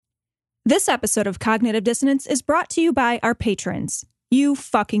This episode of Cognitive Dissonance is brought to you by our patrons. You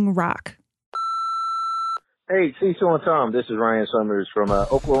fucking rock. Hey, Cecil and Tom, this is Ryan Summers from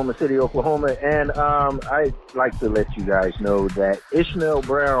Oklahoma City, Oklahoma, and I'd like to let you guys know that Ishmael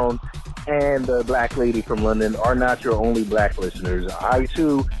Brown and the Black Lady from London are not your only black listeners. I,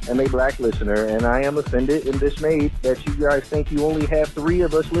 too, am a black listener, and I am offended and dismayed that you guys think you only have 3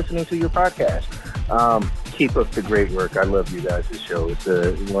 of us listening to your podcast. Keep up the great work. I love you guys' show. It's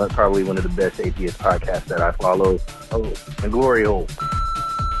probably one of the best atheist podcasts that I follow. Oh, and glory hole.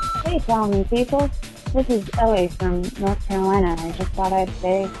 Hey, Tom and Cecil. This is Ellie from North Carolina. I just thought I'd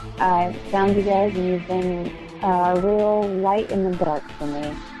say I found you guys and you've been a real light in the dark for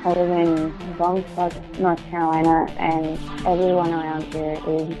me. I live in Bumfuck, North Carolina, and everyone around here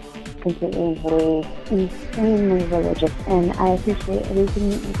is completely and totally extremely religious. And I appreciate everything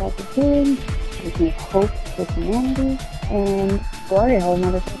that you guys are doing. Gives me hope for humanity. And glory hole,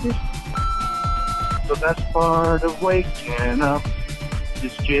 motherfuckers. The best part of waking up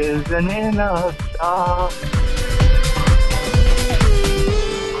is jizzing in a sock.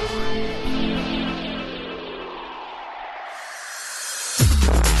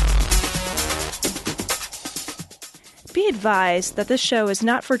 Be advised that this show is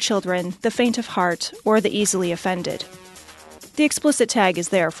not for children, the faint of heart, or the easily offended. The explicit tag is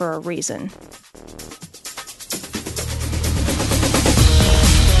there for a reason.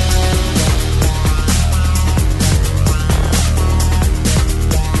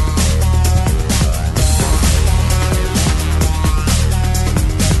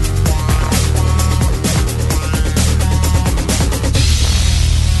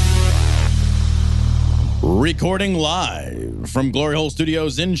 Recording live from Glory Hole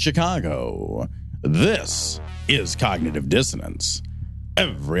Studios in Chicago, this is Cognitive Dissonance.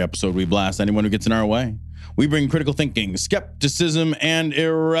 Every episode we blast anyone who gets in our way. We bring critical thinking, skepticism, and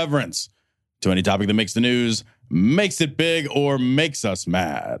irreverence to any topic that makes the news, makes it big, or makes us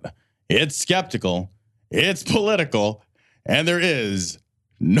mad. It's skeptical, it's political, and there is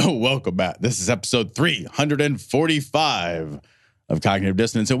no welcome back. This is episode 345 of Cognitive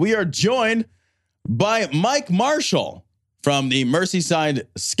Dissonance, and we are joined by Mike Marshall from the Merseyside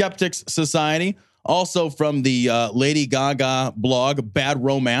Skeptics Society, also from the Lady Gaga blog, Bad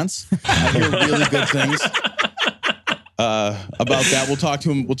Romance. I hear really good things about that. We'll talk to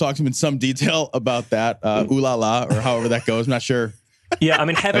him in some detail about that. Ooh la la, or however that goes. I'm not sure. Yeah, I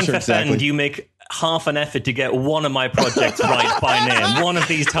mean, heaven forfend exactly. you make half an effort to get one of my projects right by name. One of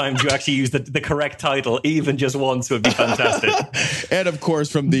these times you actually use the correct title, even just once, would be fantastic. And of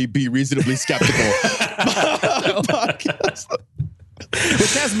course, from the Be Reasonably Skeptical podcast.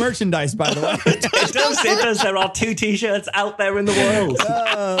 Which has merchandise, by the way. It does. There are 2 T-shirts out there in the world.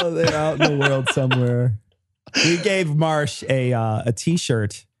 Oh, they're out in the world somewhere. We gave Marsh a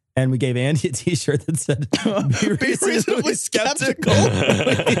T-shirt, and we gave Andy a T-shirt that said "Be reasonably skeptical."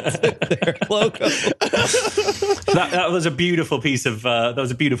 Their logo. That was a beautiful piece of. That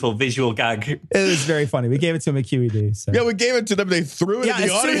was a beautiful visual gag. It was very funny. We gave it to him at QED. So. Yeah, we gave it to them. They threw it in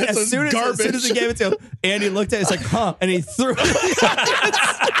the audience. As soon as we gave it to him, Andy looked at it. He's like, "Huh?" And he threw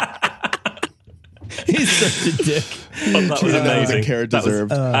it. He's such a dick. But that was amazing. That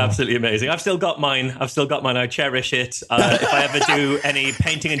was absolutely amazing. I've still got mine. I cherish it. If I ever do any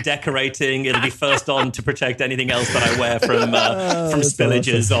painting and decorating, it'll be first on to protect anything else that I wear from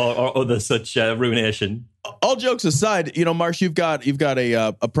spillages or other such ruination. All jokes aside, Marsh, you've got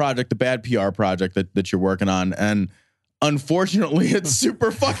a project, a bad PR project that you're working on, and unfortunately, it's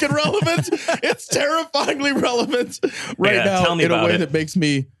super fucking relevant. It's terrifyingly relevant right now in a way that makes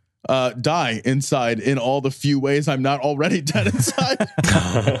me die inside in all the few ways I'm not already dead inside.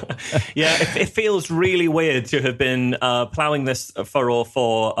 Yeah, it feels really weird to have been plowing this furrow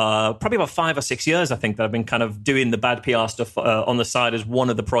for probably about 5 or 6 years, I think, that I've been kind of doing the bad PR stuff on the side as one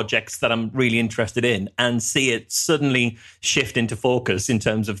of the projects that I'm really interested in, and see it suddenly shift into focus in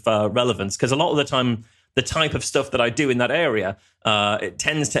terms of relevance. Because a lot of the time, the type of stuff that I do in that area, it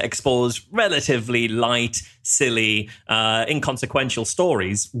tends to expose relatively light, silly, inconsequential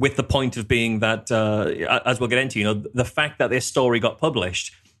stories, with the point of being that, as we'll get into, the fact that this story got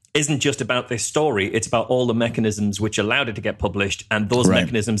published isn't just about this story. It's about all the mechanisms which allowed it to get published, and those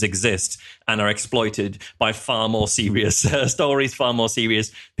mechanisms exist and are exploited by far more serious stories, far more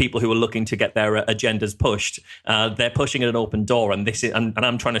serious people who are looking to get their agendas pushed. They're pushing at an open door, and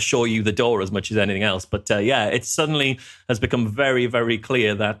I'm trying to show you the door as much as anything else. But it suddenly has become very, very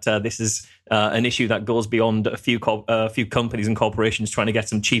clear that this is an issue that goes beyond a few companies and corporations trying to get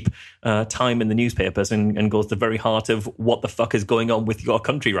some cheap time in the newspapers, and goes to the very heart of what the fuck is going on with your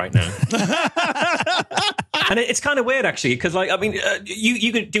country right now. And it's kind of weird, actually, because, like, I mean,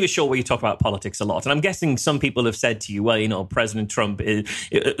 you could do a show where you talk about politics a lot. And I'm guessing some people have said to you, well, you know, President Trump,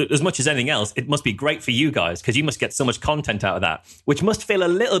 as much as anything else, it must be great for you guys because you must get so much content out of that, which must feel a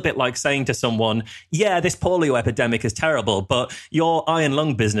little bit like saying to someone, yeah, this polio epidemic is terrible, but your iron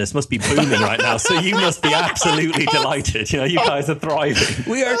lung business must be booming right now. So you must be absolutely delighted. You know, you guys are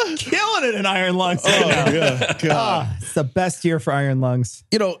thriving. We are killing it in Iron Lungs right now. Yeah, God. It's the best year for Iron Lungs.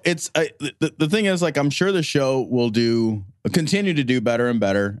 You know, it's the thing is, like, I'm sure the show will continue to do better and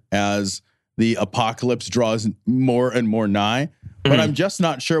better as the apocalypse draws more and more nigh. But I'm just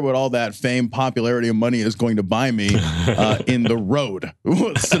not sure what all that fame, popularity, and money is going to buy me in the road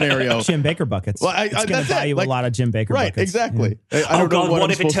scenario. Jim Baker buckets. Well, it's going to buy you a lot of Jim Baker buckets. Right, exactly. Yeah. I don't know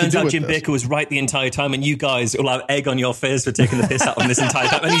what if it turns out Jim this. Baker was right the entire time and you guys will have egg on your face for taking the piss out of him this entire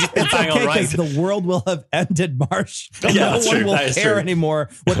time? And he's just been bang on right. Because the world will have ended, Marsh. Yeah, no one will care true.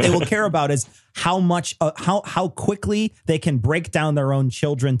 anymore. What they will care about is how much, how quickly they can break down their own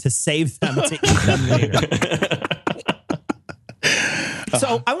children to save them to eat them later.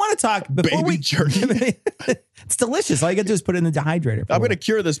 So I want to talk before baby jerky. It's delicious. All you got to do is put it in the dehydrator. I'm going to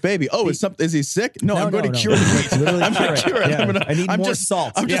cure this baby. Oh, is he sick? No, I'm going to cure the I'm going to cure it. Yeah. I need more just,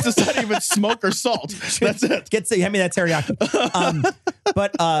 salt. I'm just deciding if it's smoke or salt. That's it. Hand me that teriyaki.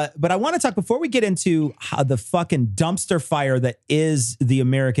 But I want to talk before we get into how the fucking dumpster fire that is the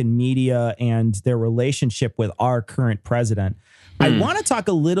American media and their relationship with our current president. I want to talk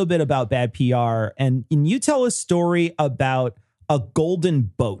a little bit about bad PR, and you tell a story about a golden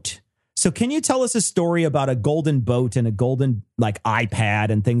boat. So can you tell us a story about a golden boat and a golden like iPad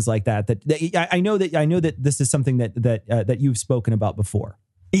and things like that? That I know that this is something that you've spoken about before.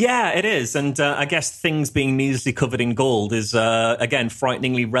 Yeah, it is. And I guess things being needlessly covered in gold is, again,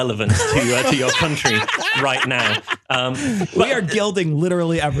 frighteningly relevant to your country right now. We are gilding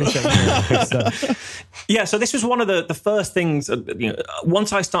literally everything here, so. Yeah, so this was one of the first things,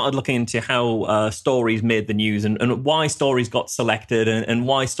 once I started looking into how stories made the news and why stories got selected and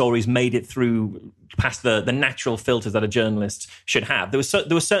why stories made it through past the natural filters that a journalist should have. There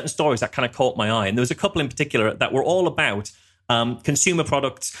were certain stories that kind of caught my eye. And there was a couple in particular that were all about consumer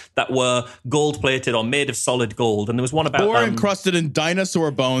products that were gold plated or made of solid gold. And there was one about or encrusted in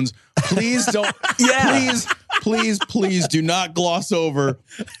dinosaur bones. Please don't. Please do not gloss over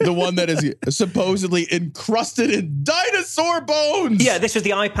the one that is supposedly encrusted in dinosaur bones. Yeah, this was the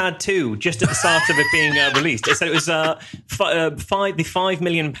iPad 2 just at the start of it being released. It said it was the £5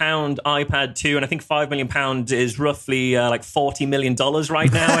 million iPad 2, and I think £5 million is roughly like $40 million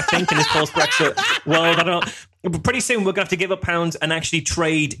right now, I think, in this post-Brexit world. I don't know. Pretty soon, we're going to have to give up pounds and actually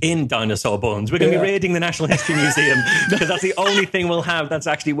trade in dinosaur bones. We're going to be raiding the National History Museum because that's the only thing we'll have that's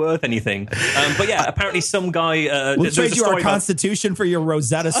actually worth anything. But yeah, apparently some guy... we'll trade you our Constitution for your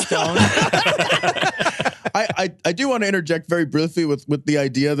Rosetta Stone. I do want to interject very briefly with the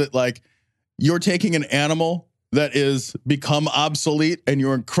idea that, like, you're taking an animal that is become obsolete and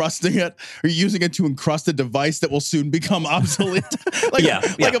you're encrusting it, or you're using it to encrust a device that will soon become obsolete.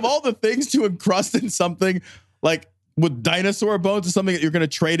 Like of all the things to encrust in something, like with dinosaur bones is something that you're going to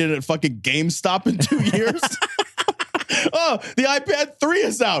trade in at fucking GameStop in 2 years. Oh, the iPad 3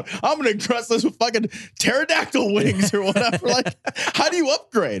 is out. I'm going to encrust this with fucking pterodactyl wings or whatever. Like, how do you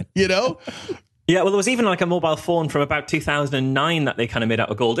upgrade, you know? Yeah, well, there was even like a mobile phone from about 2009 that they kind of made out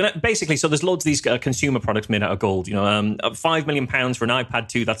of gold. And basically, so there's loads of these consumer products made out of gold. You know, £5 million for an iPad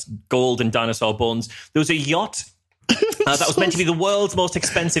 2, that's gold and dinosaur bones. There was a yacht that was meant to be the world's most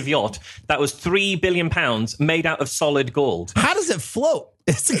expensive yacht. That was £3 billion made out of solid gold. How does it float?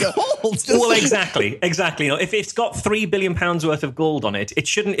 It's gold. Well, exactly. You know, if it's got £3 billion worth of gold on it,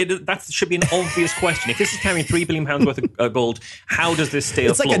 that should be an obvious question. If this is carrying £3 billion worth of gold, how does this stay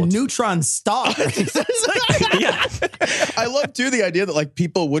afloat? It's like a neutron star. Yeah. I love too the idea that like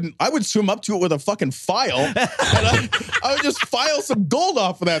people I would swim up to it with a fucking file and I would just file some gold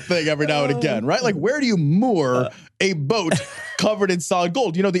off of that thing every now and again, right? Like, where do you moor a boat covered in solid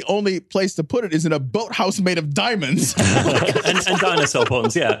gold? You know, the only place to put it is in a boathouse made of diamonds. and dinosaur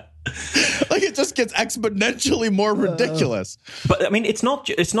bones, yeah. Like, it just gets exponentially more ridiculous. But I mean, it's not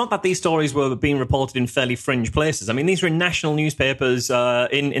that these stories were being reported in fairly fringe places. I mean, these were in national newspapers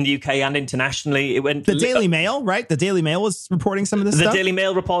in the UK and internationally. It went the Daily Mail, right? The Daily Mail was reporting some of this stuff. The Daily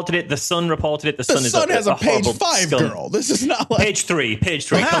Mail reported it. The Sun reported it. The Sun has a page 5 girl. This is not like page 3.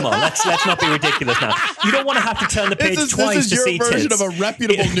 Come on, let's not be ridiculous now. You don't want to have to turn the page twice to see tits. This is your version of a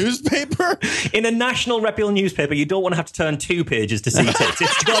reputable newspaper. In a national reputable newspaper, you don't want to have to turn 2 pages to see tits.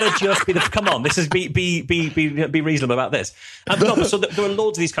 It's got to to just be the. Come on, this is be reasonable about this. No, but so there were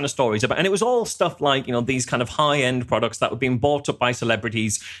loads of these kind of stories about, and it was all stuff like these kind of high end products that were being bought up by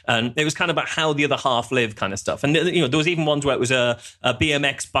celebrities, and it was kind of about how the other half live kind of stuff. And there was even ones where it was a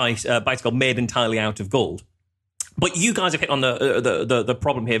BMX bicycle made entirely out of gold. But you guys have hit on the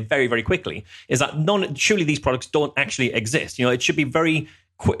problem here very, very quickly, is that surely these products don't actually exist. It should be very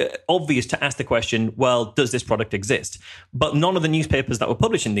obvious to ask the question, well, does this product exist? But none of the newspapers that were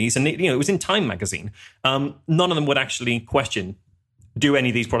publishing these, and it was in Time magazine, none of them would actually question, do any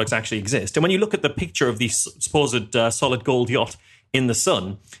of these products actually exist? And when you look at the picture of the supposed solid gold yacht in the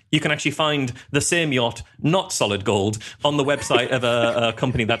Sun, you can actually find the same yacht, not solid gold, on the website of a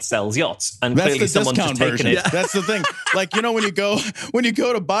company that sells yachts. And that's clearly the someone's discount just taken version. it. That's the thing. Like, when you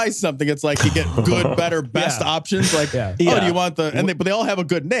go to buy something, it's like you get good, better, best options. Like, do you want but they all have a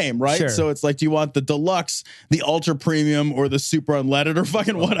good name, right? Sure. So it's like, do you want the deluxe, the ultra premium, or the super unleaded, or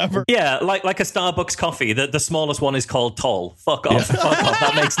fucking whatever? Yeah, like a Starbucks coffee. The smallest one is called tall. Fuck off. Fuck off.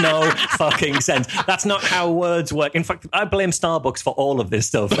 That makes no fucking sense. That's not how words work. In fact, I blame Starbucks for all of this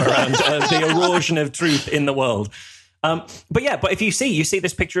stuff around the erosion of truth in the world. But if you see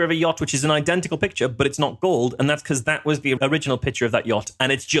this picture of a yacht, which is an identical picture, but it's not gold, and that's because that was the original picture of that yacht,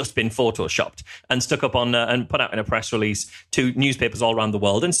 and it's just been photoshopped and stuck up on and put out in a press release to newspapers all around the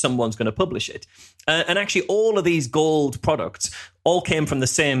world, and someone's going to publish it. And actually, all of these gold products all came from the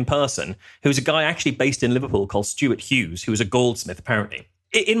same person, who's a guy actually based in Liverpool called Stuart Hughes, who was a goldsmith, apparently.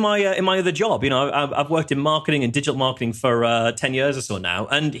 In my other job, I've worked in marketing and digital marketing for 10 years or so now,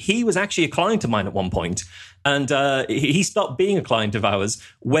 and he was actually a client of mine at one point, and he stopped being a client of ours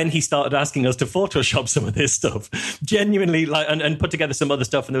when he started asking us to Photoshop some of this stuff, genuinely, and put together some other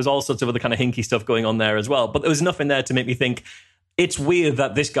stuff, and there was all sorts of other kind of hinky stuff going on there as well. But there was enough in there to make me think, it's weird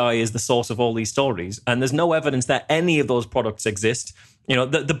that this guy is the source of all these stories, and there's no evidence that any of those products exist.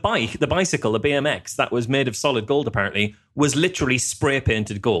 The bicycle, the BMX, that was made of solid gold, apparently, was literally spray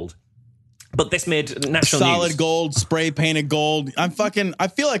painted gold. But this made national news. Solid gold, spray painted gold. I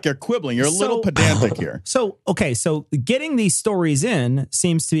feel like you're quibbling. You're a little pedantic here. So getting these stories in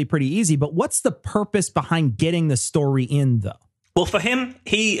seems to be pretty easy, but what's the purpose behind getting the story in, though? Well, for him,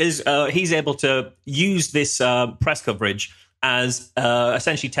 he's able to use this press coverage as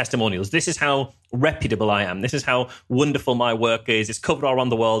essentially testimonials. This is how reputable I am. This is how wonderful my work is. It's covered all around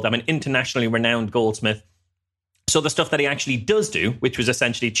the world. I'm an internationally renowned goldsmith. So the stuff that he actually does do, which was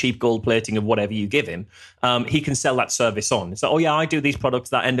essentially cheap gold plating of whatever you give him, he can sell that service on. So, I do these products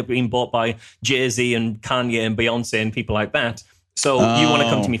that end up being bought by Jay-Z and Kanye and Beyonce and people like that. So you want to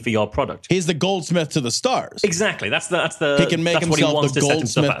come to me for your product. He's the goldsmith to the stars. Exactly. That's he can make himself the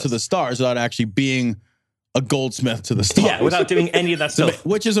goldsmith to the stars without actually being a goldsmith to the stars. Yeah, without doing any of that stuff.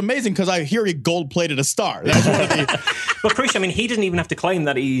 Which is amazing, because I hear he gold-plated a star. That's one of the... But crucially, he doesn't even have to claim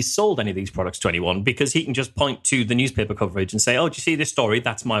that he sold any of these products to anyone, because he can just point to the newspaper coverage and say, do you see this story?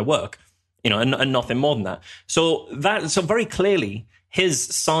 That's my work. And nothing more than that. So very clearly, his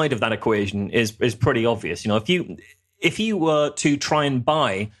side of that equation is pretty obvious. If you were to try and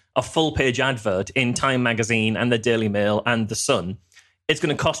buy a full-page advert in Time magazine and the Daily Mail and the Sun, it's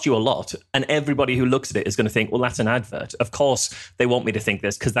going to cost you a lot, and everybody who looks at it is going to think, well, that's an advert. Of course, they want me to think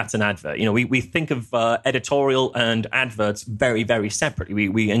this because that's an advert. We think of editorial and adverts very, very separately.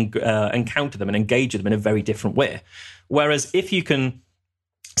 We encounter them and engage with them in a very different way. Whereas if you can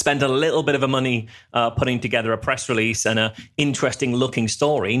spend a little bit of money putting together a press release and an interesting looking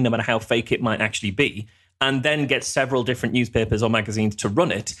story, no matter how fake it might actually be, and then get several different newspapers or magazines to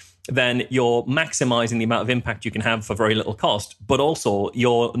run it, then you're maximizing the amount of impact you can have for very little cost. But also,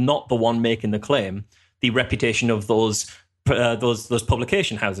 you're not the one making the claim. The reputation of those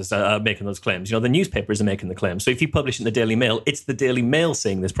publication houses are making those claims. The newspapers are making the claim. So if you publish in the Daily Mail, it's the Daily Mail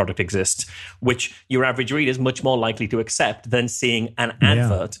saying this product exists, which your average reader is much more likely to accept than seeing an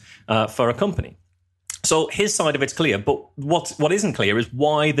advert for a company. So his side of it's clear, but what isn't clear is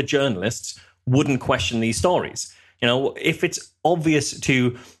why the journalists wouldn't question these stories. If it's obvious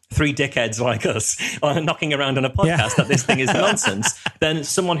to three dickheads like us knocking around on a podcast that this thing is nonsense, then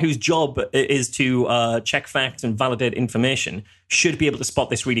someone whose job is to check facts and validate information should be able to spot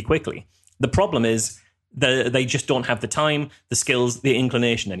this really quickly. The problem is they just don't have the time, the skills, the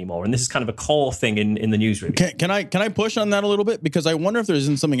inclination anymore. And this is kind of a core thing in the news, really. Can I push on that a little bit? Because I wonder if there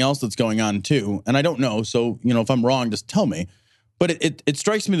isn't something else that's going on too. And I don't know. So, if I'm wrong, just tell me. But it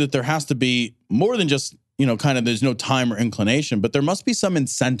strikes me that there has to be more than just, there's no time or inclination, but there must be some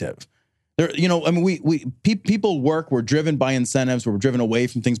incentive. People work, we're driven by incentives, we're driven away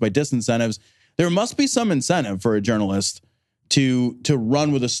from things by disincentives. There must be some incentive for a journalist to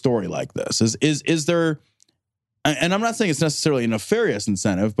run with a story like this. Is there and I'm not saying it's necessarily a nefarious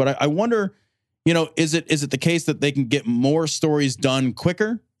incentive, but I wonder, is it the case that they can get more stories done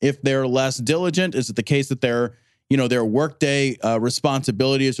quicker if they're less diligent? Is it the case that their workday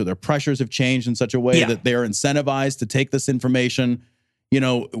responsibilities or their pressures have changed in such a way that they're incentivized to take this information?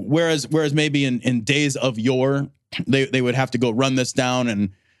 Whereas maybe in days of yore, they would have to go run this down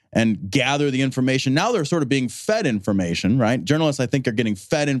and gather the information. Now they're sort of being fed information, right? Journalists, I think, are getting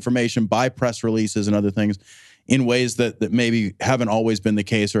fed information by press releases and other things in ways that maybe haven't always been the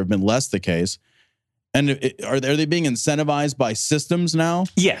case or have been less the case. And are they being incentivized by systems now?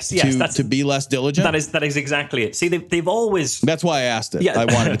 Yes, to be less diligent. That is exactly it. See, they've always. That's why I asked it. Yeah. I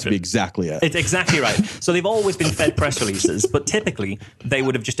wanted it to be exactly it. It's exactly right. So they've always been fed press releases, but typically they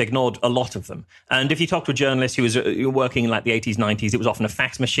would have just ignored a lot of them. And if you talk to a journalist who was working in like the 80s, 90s, it was often a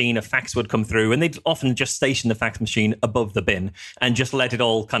fax machine. A fax would come through, and they'd often just station the fax machine above the bin and just let it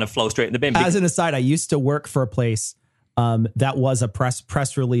all kind of flow straight in the bin. As an aside, I used to work for a place. That was a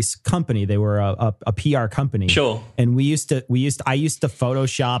press release company. They were a PR company. Sure. And I used to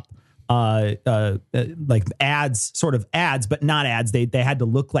Photoshop like ads, but not ads. They had to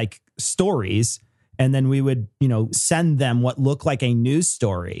look like stories. And then we would, send them what looked like a news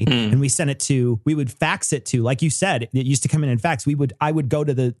story, and we would fax it to, like you said, it used to come in fax. I would go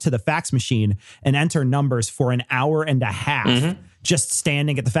to the fax machine and enter numbers for an hour and a half, just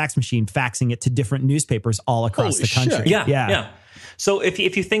standing at the fax machine, faxing it to different newspapers all across the country. Shit. Yeah. So if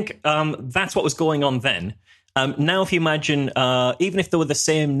you think that's what was going on then. Now, if you imagine, even if there were the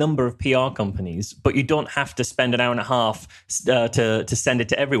same number of PR companies, but you don't have to spend an hour and a half to send it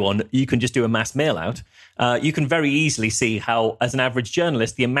to everyone, you can just do a mass mail out. You can very easily see how, as an average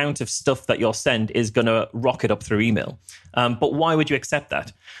journalist, the amount of stuff that you'll send is going to rocket up through email. But why would you accept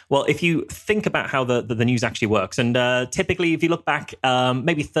that? Well, if you think about how the news actually works, and typically, if you look back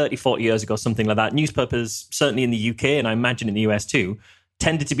maybe 30, 40 years ago, something like that, newspapers, certainly in the UK, and I imagine in the US too,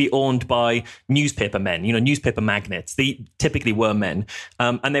 tended to be owned by newspaper men, newspaper magnates. They typically were men.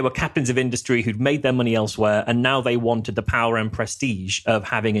 And they were captains of industry who'd made their money elsewhere, and now they wanted the power and prestige of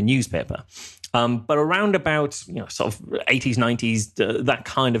having a newspaper. But around about, sort of 80s, 90s, that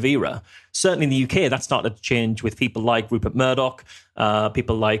kind of era, certainly in the UK, that started to change with people like Rupert Murdoch,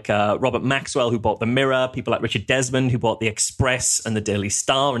 people like Robert Maxwell, who bought the Mirror, people like Richard Desmond, who bought the Express and the Daily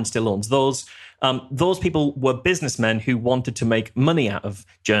Star and still owns those. Those people were businessmen who wanted to make money out of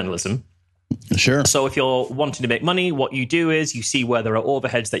journalism. Sure. So if you're wanting to make money, what you do is you see where there are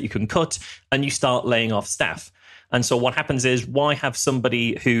overheads that you can cut, and you start laying off staff. And so what happens is, why have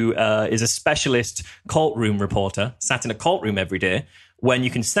somebody who is a specialist courtroom reporter sat in a courtroom every day when you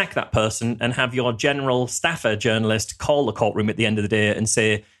can sack that person and have your general staffer journalist call the courtroom at the end of the day and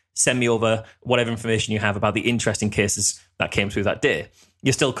say, send me over whatever information you have about the interesting cases that came through that day?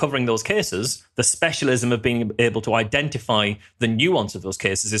 You're still covering those cases. The specialism of being able to identify the nuance of those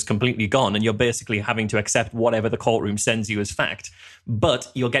cases is completely gone, and you're basically having to accept whatever the courtroom sends you as fact.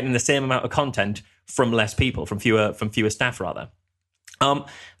 But you're getting the same amount of content from less people, from fewer staff rather.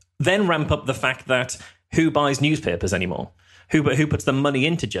 Then ramp up the fact that who buys newspapers anymore? Who puts the money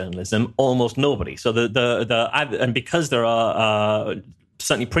into journalism? Almost nobody. So and because there are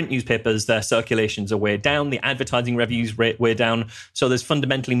certainly print newspapers, their circulations are way down, the advertising revenues way down. So there's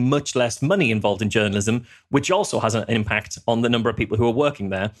fundamentally much less money involved in journalism, which also has an impact on the number of people who are working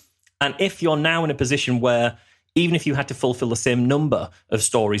there. And if you're now in a position where even if you had to fulfill the same number of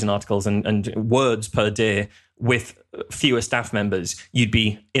stories and articles and words per day with fewer staff members, you'd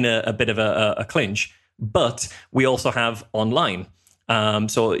be in a bit of a clinch. But we also have online.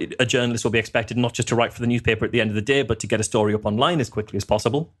 So a journalist will be expected not just to write for the newspaper at the end of the day, but to get a story up online as quickly as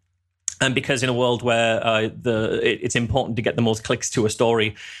possible. And because in a world where it's important to get the most clicks to a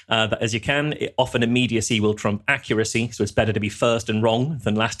story as you can, often immediacy will trump accuracy. So it's better to be first and wrong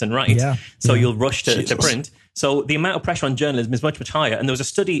than last and right. Yeah. So you'll rush to print. So the amount of pressure on journalism is much, much higher. And there was a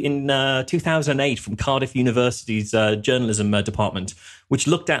study in 2008 from Cardiff University's journalism department, which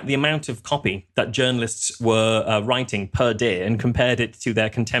looked at the amount of copy that journalists were writing per day and compared it to their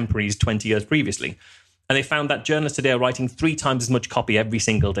contemporaries 20 years previously. And they found that journalists today are writing 3 times as much copy every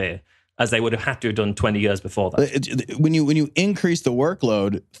single day as they would have had to have done 20 years before that. When you increase the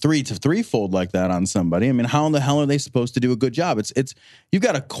workload 3 to 3-fold like that on somebody, I mean, how in the hell are they supposed to do a good job? It's you've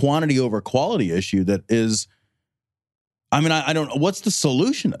got a quantity over quality issue that is. I mean, I don't know. What's the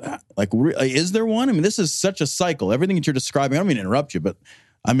solution to that? Like, is there one? I mean, this is such a cycle. Everything that you're describing, I don't mean to interrupt you, but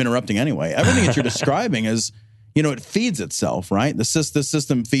I'm interrupting anyway. Everything that you're describing is, it feeds itself, right? The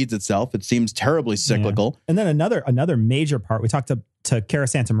system feeds itself. It seems terribly cyclical. Yeah. And then another major part, we talked to Cara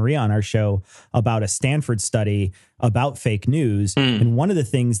Santa Maria on our show about a Stanford study about fake news. And one of the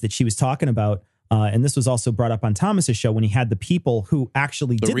things that she was talking about And this was also brought up on Thomas's show when he had the people who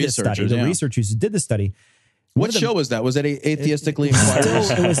actually did this study, the researchers who did the study. What show was that? Was it Atheistically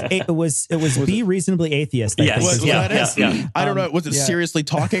Inquired? It was Be Reasonably Atheist. Yes. I don't know. Was it Seriously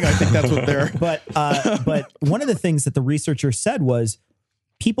Talking? I think that's what they're. But one of the things that the researcher said was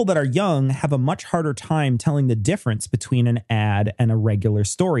people that are young have a much harder time telling the difference between an ad and a regular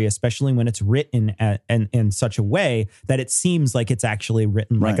story, especially when it's written in such a way that it seems like it's actually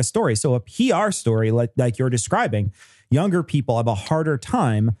written like a story. So a PR story, like you're describing, younger people have a harder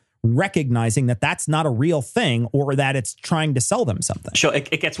time recognizing that that's not a real thing or that it's trying to sell them something. Sure,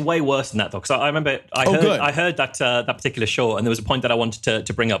 it gets way worse than that though. Because I remember I heard that that particular show, and there was a point that I wanted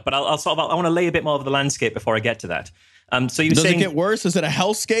to bring up, but I want to lay a bit more of the landscape before I get to that. So you Does saying, it get worse? Is it a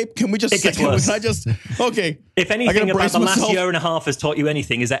hellscape? Can we just? It gets worse. Okay. If anything about the last year and a half has taught you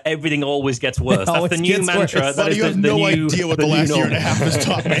anything, is that everything always gets worse. That's the new mantra. That is you have no idea what the last year and a half has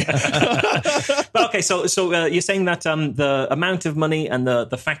taught me. But okay, so you're saying that the amount of money and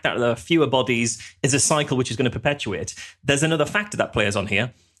the fact that there are fewer bodies is a cycle which is going to perpetuate. There's another factor that plays on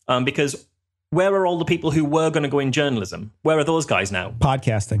here, because where are all the people who were going to go in journalism? Where are those guys now?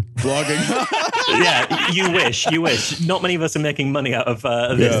 Podcasting. Blogging. Yeah, you wish. Not many of us are making money out of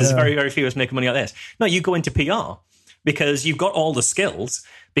this. There's very, very few of us making money out of this. No, you go into PR because you've got all the skills,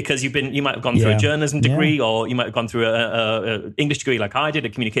 because you might have gone through a journalism degree, or you might have gone through a English degree like I did, a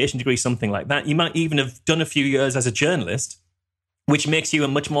communication degree, something like that. You might even have done a few years as a journalist, which makes you a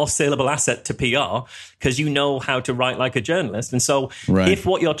much more saleable asset to PR because you know how to write like a journalist. And so if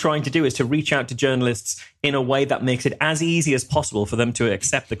what you're trying to do is to reach out to journalists in a way that makes it as easy as possible for them to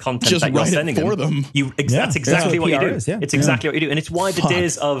accept the content that you're sending them. That's exactly what you do. It's exactly what you do. And it's why the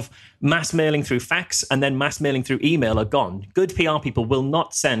days of mass mailing through fax and then mass mailing through email are gone. Good PR people will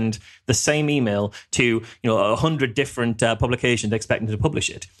not send the same email to 100 different publications expecting to publish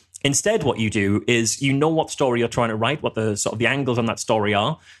it. Instead, what you do is you know what story you're trying to write, what the sort of the angles on that story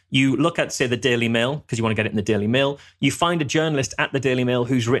are. You look at, say, the Daily Mail, because you want to get it in the Daily Mail. You find a journalist at the Daily Mail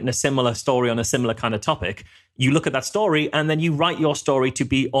who's written a similar story on a similar kind of topic. You look at that story, and then you write your story to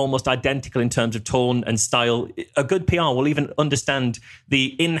be almost identical in terms of tone and style. A good PR will even understand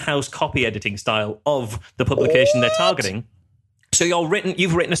the in-house copy editing style of the publication they're targeting. So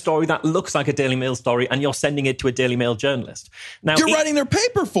you've written a story that looks like a Daily Mail story, and you're sending it to a Daily Mail journalist. Now you're writing their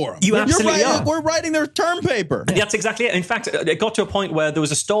paper for them. You absolutely are. We're writing their term paper. That's exactly it. In fact, it got to a point where there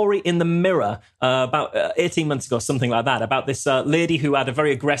was a story in the Mirror about 18 months ago, something like that, about this lady who had a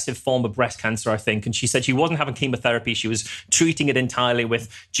very aggressive form of breast cancer, I think. And she said she wasn't having chemotherapy. She was treating it entirely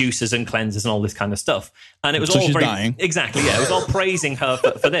with juices and cleansers and all this kind of stuff. And it was all she's very dying. Exactly. Yeah, it was all praising her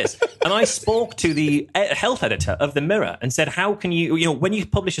for this. And I spoke to the health editor of the Mirror and said, how can you when you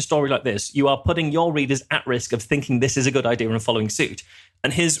publish a story like this, you are putting your readers at risk of thinking this is a good idea and following suit.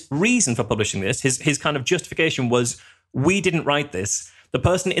 And his reason for publishing this, his kind of justification was, we didn't write this. The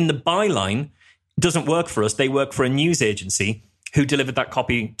person in the byline doesn't work for us. They work for a news agency who delivered that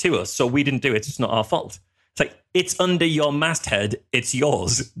copy to us. So we didn't do it. It's not our fault. It's like, it's under your masthead. It's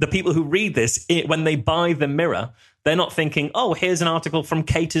yours. The people who read this, when they buy the Mirror, they're not thinking, oh, here's an article from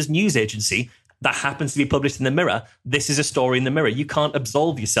Cater's news agency that happens to be published in the Mirror. This is a story in the Mirror. You can't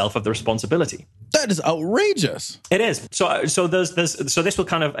absolve yourself of the responsibility. That is outrageous. It is. So this will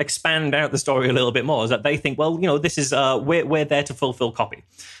kind of expand out the story a little bit more, is that they think, well, this is we're there to fulfill copy.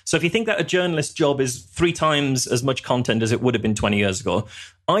 So if you think that a journalist's job is 3 times as much content as it would have been 20 years ago,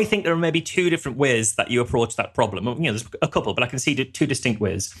 I think there are maybe 2 different ways that you approach that problem. There's a couple, but I can see 2 distinct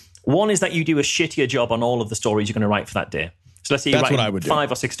ways. One is that you do a shittier job on all of the stories you're going to write for that day. So let's say you write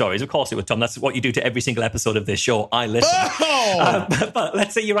 5 or 6 stories. Of course it would, Tom. That's what you do to every single episode of this show. I listen. Oh! But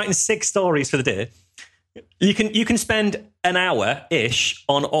let's say you're writing 6 stories for the day. You can spend an hour-ish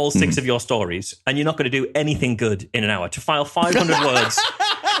on all 6 of your stories, and you're not going to do anything good in an hour. To file 500 words...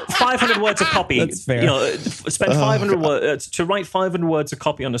 500 words of copy. That's fair. Spend 500 words to write 500 words of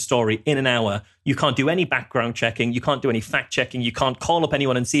copy on a story in an hour. You can't do any background checking. You can't do any fact checking. You can't call up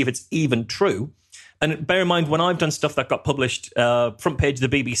anyone and see if it's even true. And bear in mind, when I've done stuff that got published front page of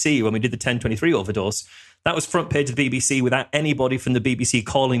the BBC when we did the 1023 overdose, that was front page of the BBC without anybody from the BBC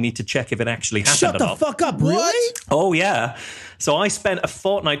calling me to check if it actually happened Shut or the not. fuck up, really? Oh, yeah. So I spent a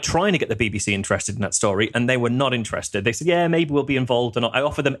fortnight trying to get the BBC interested in that story, and they were not interested. They said, yeah, maybe we'll be involved. And I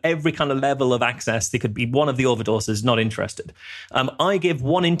offered them every kind of level of access. They could be one of the overdoses, not interested. I gave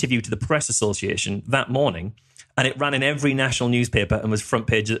one interview to the Press Association that morning, and it ran in every national newspaper and was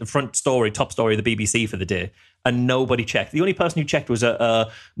front story, top story of the BBC for the day. And nobody checked. The only person who checked was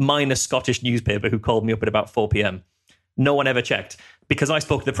a minor Scottish newspaper who called me up at about 4 p.m. No one ever checked, because I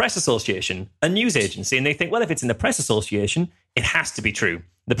spoke to the Press Association, a news agency, and they think, well, if it's in the Press Association, it has to be true.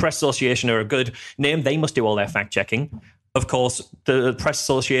 The Press Association are a good name. They must do all their fact checking. Of course, the Press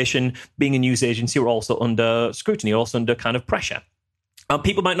Association, being a news agency, are also under scrutiny, also under kind of pressure.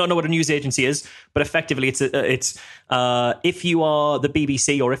 People might not know what a news agency is, but effectively, it's if you are the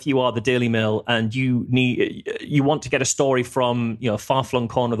BBC or if you are the Daily Mail and you want to get a story from a far-flung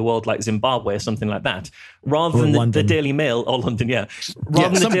corner of the world like Zimbabwe or something like that, rather than the Daily Mail or London,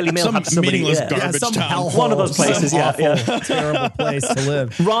 rather than the Daily Mail have somebody, meaningless garbage town, one of those places, terrible place to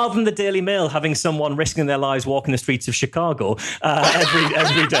live. Rather than the Daily Mail having someone risking their lives walking the streets of Chicago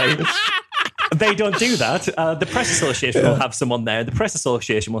every day. They don't do that. The Press Association will have someone there. The Press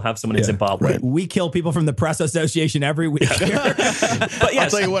Association will have someone in Zimbabwe. Right. We kill people from the Press Association every week. But yes. I'll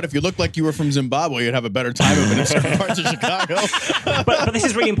tell you what, if you look like you were from Zimbabwe, you'd have a better time of it in certain parts of Chicago. But this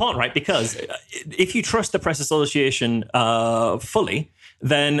is really important, right? Because if you trust the Press Association fully,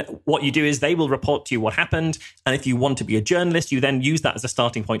 then what you do is they will report to you what happened. And if you want to be a journalist, you then use that as a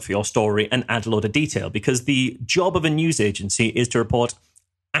starting point for your story and add a load of detail. Because the job of a news agency is to report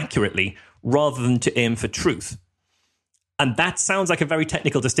accurately rather than to aim for truth. And that sounds like a very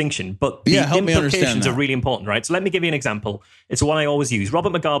technical distinction, but the implications are really important, right? So let me give you an example. It's one I always use.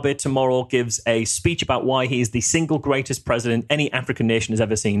 Robert Mugabe tomorrow gives a speech about why he is the single greatest president any African nation has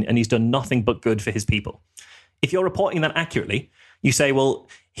ever seen, and he's done nothing but good for his people. If you're reporting that accurately, you say, well,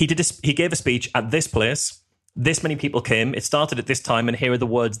 he gave a speech at this place, this many people came, it started at this time, and here are the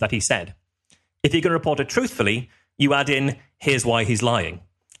words that he said. If you're going to report it truthfully, you add in, here's why he's lying.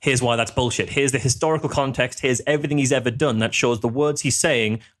 Here's why that's bullshit. Here's the historical context. Here's everything he's ever done that shows the words he's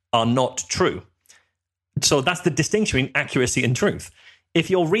saying are not true. So that's the distinction between accuracy and truth. If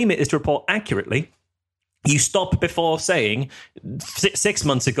your remit is to report accurately, you stop before saying 6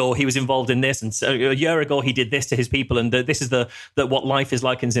 months ago he was involved in this, and a year ago he did this to his people, and this is the what life is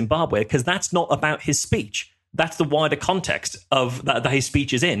like in Zimbabwe, because that's not about his speech. That's the wider context of that his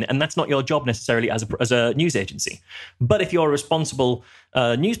speech is in, and that's not your job necessarily as a news agency. But if you're a responsible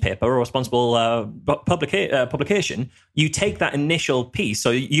newspaper or a responsible publication, you take that initial piece.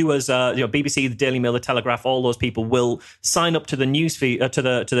 So you as BBC, the Daily Mail, the Telegraph, all those people will sign up to the news feed, to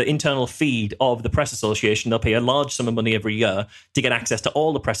the internal feed of the Press Association. They'll pay a large sum of money every year to get access to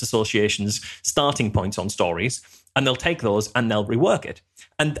all the Press Association's starting points on stories. And they'll take those and they'll rework it.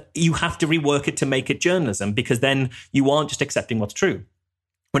 And you have to rework it to make it journalism, because then you aren't just accepting what's true.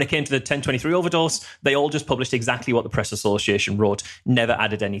 When it came to the 1023 overdose, they all just published exactly what the Press Association wrote, never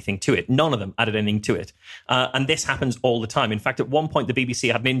added anything to it. None of them added anything to it. And this happens all the time. In fact, at one point, the BBC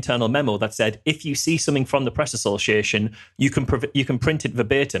had an internal memo that said, if you see something from the Press Association, you can print it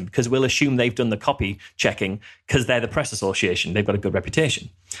verbatim, because we'll assume they've done the copy checking because they're the Press Association. They've got a good reputation.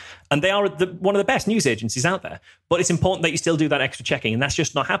 And they are one of the best news agencies out there. But it's important that you still do that extra checking. And that's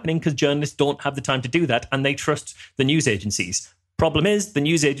just not happening because journalists don't have the time to do that, and they trust the news agencies. Problem is, the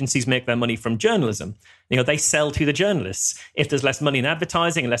news agencies make their money from journalism. They sell to the journalists. If there's less money in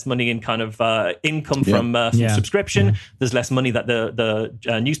advertising and less money in kind of income from subscription, there's less money that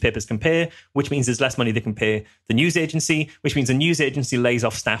the newspapers can pay, which means there's less money they can pay the news agency, which means the news agency lays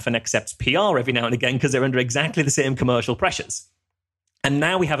off staff and accepts PR every now and again because they're under exactly the same commercial pressures. And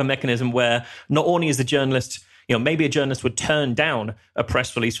now we have a mechanism where not only is the journalist, maybe a journalist would turn down a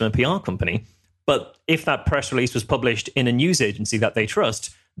press release from a PR company, but if that press release was published in a news agency that they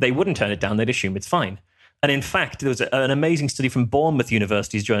trust, they wouldn't turn it down. They'd assume it's fine. And in fact, there was an amazing study from Bournemouth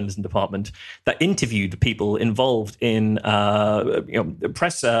University's journalism department that interviewed people involved in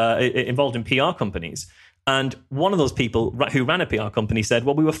press, involved in PR companies. And one of those people who ran a PR company said,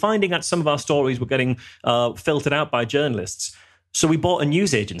 well, we were finding that some of our stories were getting filtered out by journalists. So we bought a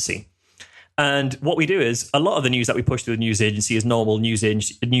news agency. And what we do is a lot of the news that we push through the news agency is normal news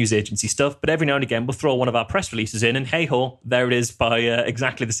agency stuff. But every now and again, we'll throw one of our press releases in and hey ho, there it is by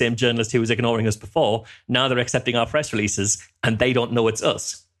exactly the same journalist who was ignoring us before. Now they're accepting our press releases and they don't know it's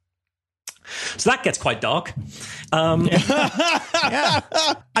us. So that gets quite dark. I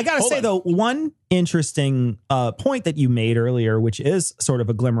got to say, though, one interesting point that you made earlier, which is sort of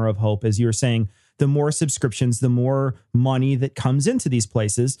a glimmer of hope, is you were saying the more subscriptions, the more money that comes into these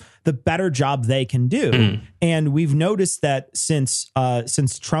places, the better job they can do. And we've noticed that since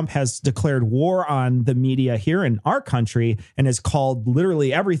Trump has declared war on the media here in our country and has called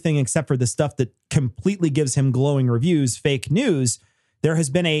literally everything except for the stuff that completely gives him glowing reviews fake news, there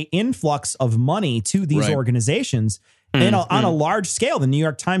has been an influx of money to these organizations. And on a large scale, the New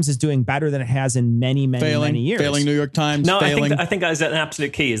York Times is doing better than it has in many years. Failing New York Times. No, I think that is an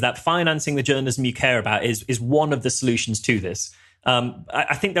absolute key, is that financing the journalism you care about is one of the solutions to this.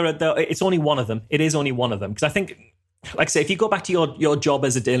 I think it's only one of them. It is only one of them. Because I think like I say, if you go back to your job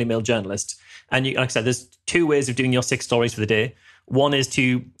as a Daily Mail journalist, and you, like I said, there's two ways of doing your 6 stories for the day. One is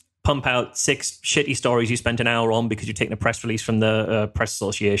to pump out 6 shitty stories you spent an hour on because you're taking a press release from the Press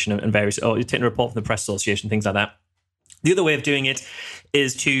Association and various, or you're taking a report from the Press Association, things like that. The other way of doing it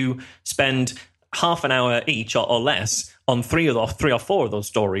is to spend half an hour each or less on 3 or 4 of those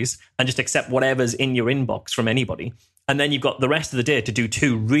stories and just accept whatever's in your inbox from anybody. And then you've got the rest of the day to do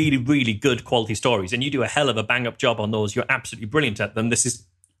 2 really, really good quality stories. And you do a hell of a bang-up job on those. You're absolutely brilliant at them. This is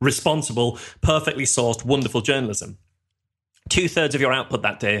responsible, perfectly sourced, wonderful journalism. 2/3 of your output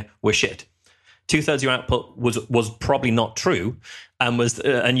that day were shit. 2/3 of your output was probably not true,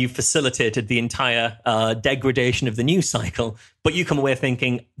 and you facilitated the entire degradation of the news cycle. But you come away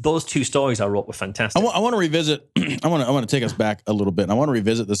thinking those 2 stories I wrote were fantastic. I want to revisit. I want to take us back a little bit. And I want to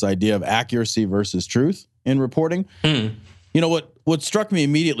revisit this idea of accuracy versus truth in reporting. You know what struck me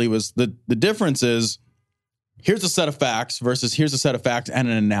immediately was the difference is here's a set of facts versus here's a set of facts and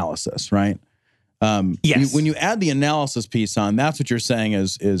an analysis, right? Yes. When you add the analysis piece on, that's what you're saying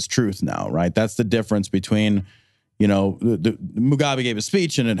is truth now, right? That's the difference between, you know, the Mugabe gave a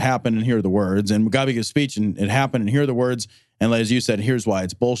speech and it happened and here are the words, and Mugabe gave a speech and it happened and here are the words, and as you said, here's why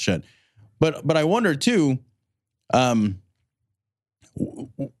it's bullshit. But I wonder too, are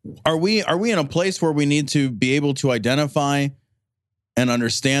we in a place where we need to be able to identify and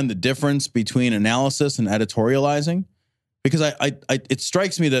understand the difference between analysis and editorializing? Because it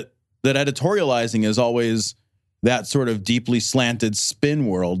strikes me that editorializing is always that sort of deeply slanted spin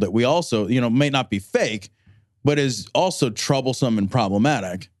world that we also, you know, may not be fake, but is also troublesome and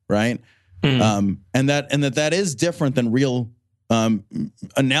problematic, right? And that is different than real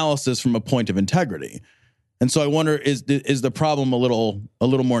analysis from a point of integrity. And so I wonder, is the problem a little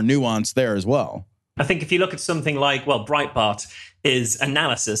more nuanced there as well? I think if you look at something like, well, Breitbart is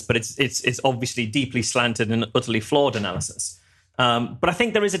analysis, but it's obviously deeply slanted and utterly flawed analysis. But I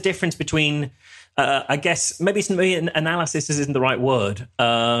think there is a difference between, I guess, maybe analysis isn't the right word,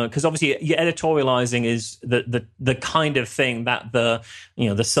 because obviously your editorializing is the kind of thing that the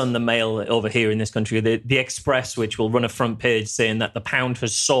Sun, the Mail over here in this country, the Express, which will run a front page saying that the pound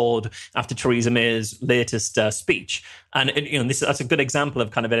has soared after Theresa May's latest speech. And that's a good example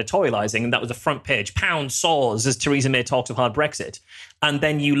of kind of editorializing. And that was the front page. Pound soars as Theresa May talks of hard Brexit. And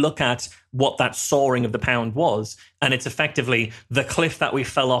then you look at what that soaring of the pound was, and it's effectively the cliff that we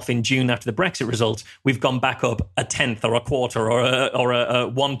fell off in June after the Brexit result. We've gone back up a tenth or a quarter or a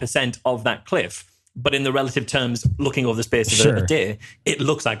 1% of that cliff. But in the relative terms, looking over the space of a day, it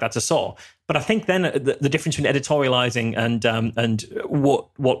looks like that's a soar. But I think then the difference between editorializing and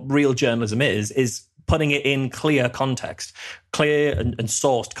what real journalism is putting it in clear context, clear and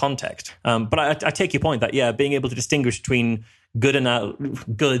sourced context. But I take your point that, being able to distinguish between good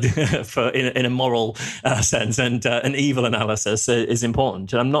for in a moral sense and an evil analysis is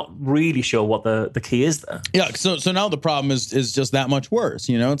important. And I'm not really sure what the key is there. Yeah. So now the problem is just that much worse.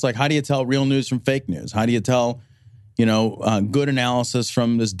 You know, it's like, how do you tell real news from fake news? How do you tell, good analysis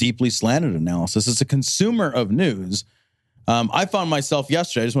from this deeply slanted analysis? As a consumer of news, I found myself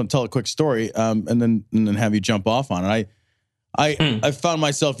yesterday. I just want to tell a quick story, and then have you jump off on it. I found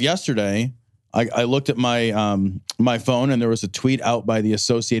myself yesterday. I looked at my phone and there was a tweet out by the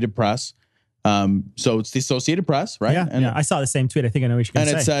Associated Press. So it's the Associated Press, right? Yeah, I saw the same tweet. I think I know what you're going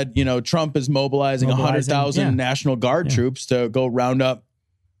to say. And it said, Trump is mobilizing 100,000 National Guard troops to go round up,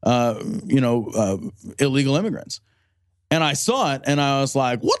 illegal immigrants. And I saw it and I was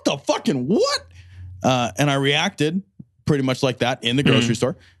like, what the fucking what? And I reacted pretty much like that in the grocery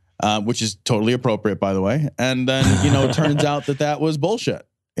store, which is totally appropriate, by the way. And then, it turns out that was bullshit.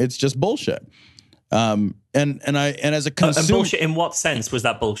 It's just bullshit. And as a consumer, bullshit in what sense was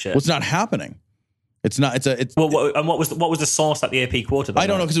that bullshit? Well, it's not happening. It's not. And what was the source that the AP quoted? I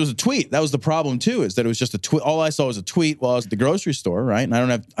don't know, because it was a tweet. That was the problem too. Is that it was just a tweet. All I saw was a tweet while I was at the grocery store, right? And I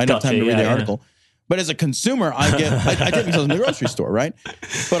didn't have time to read the article. But as a consumer, I take myself in the grocery store, right?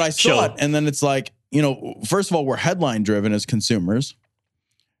 But I saw it, and then it's like, first of all, we're headline driven as consumers.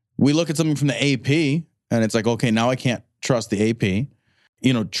 We look at something from the AP, and it's like, okay, now I can't trust the AP.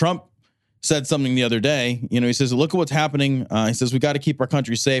 Trump said something the other day. He says, look at what's happening. He says, we got to keep our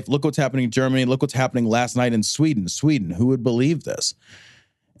country safe. Look what's happening in Germany. Look what's happening last night in Sweden. Who would believe this?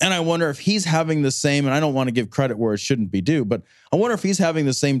 And I wonder if he's having the same, and I don't want to give credit where it shouldn't be due, but I wonder if he's having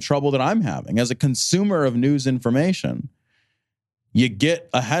the same trouble that I'm having. As a consumer of news information, you get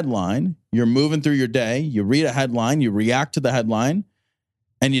a headline, you're moving through your day, you read a headline, you react to the headline,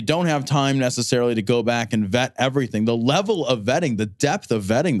 and you don't have time necessarily to go back and vet everything. The level of vetting, the depth of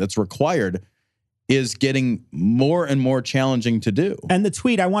vetting that's required is getting more and more challenging to do. And the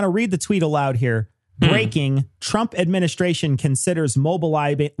tweet, I want to read the tweet aloud here. Breaking, Trump administration considers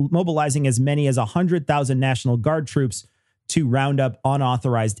mobilizing as many as 100,000 National Guard troops to round up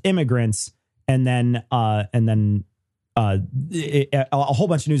unauthorized immigrants. And then a whole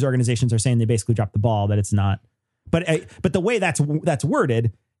bunch of news organizations are saying they basically dropped the ball, that it's not. But the way that's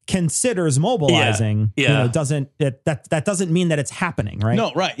worded, considers mobilizing, that doesn't mean that it's happening, right?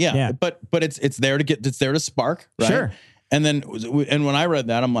 No, right, yeah. But it's there to spark, right? Sure. And when I read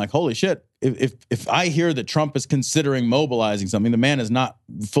that, I'm like, holy shit! If I hear that Trump is considering mobilizing something, the man is not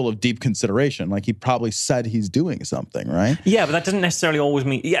full of deep consideration. Like, he probably said he's doing something, right? Yeah, but that doesn't necessarily always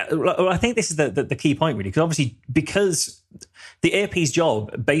mean. Yeah, I think this is the key point, really, because the AP's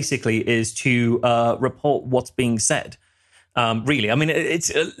job basically is to report what's being said. Really, I mean,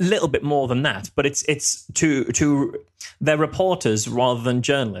 it's a little bit more than that, but it's to they're reporters rather than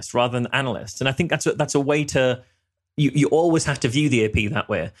journalists, rather than analysts, and I think that's a way to. You always have to view the AP that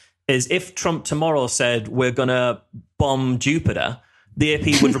way. Is if Trump tomorrow said we're going to bomb Jupiter, the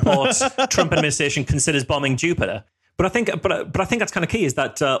AP would report Trump administration considers bombing Jupiter. But I think that's kind of key, is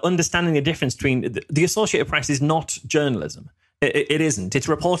that understanding the difference between the Associated Press is not journalism. It isn't. It's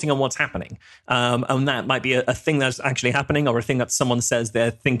reporting on what's happening, and that might be a thing that's actually happening, or a thing that someone says they're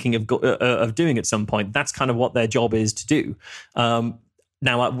thinking of doing at some point. That's kind of what their job is to do.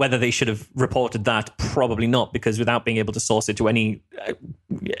 Now, whether they should have reported that, probably not, because without being able to source it to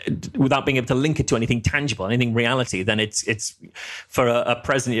without being able to link it to anything tangible, anything reality, then it's for a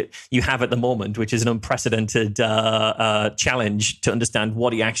president you have at the moment, which is an unprecedented challenge to understand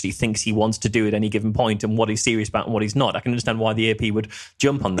what he actually thinks he wants to do at any given point, and what he's serious about and what he's not. I can understand why the AP would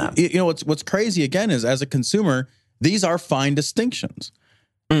jump on that. You know, what's crazy again is, as a consumer, these are fine distinctions.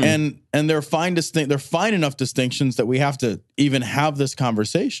 And they're fine enough distinctions that we have to even have this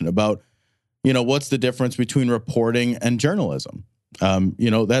conversation about, you know, what's the difference between reporting and journalism? I'll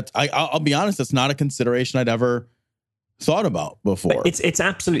be honest, that's not a consideration I'd ever thought about before. But it's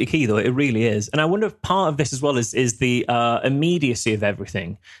absolutely key, though. It really is. And I wonder if part of this as well is the immediacy of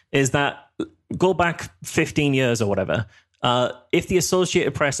everything. Is that, go back 15 years or whatever, if the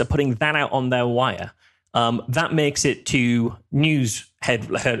Associated Press are putting that out on their wire, that makes it to news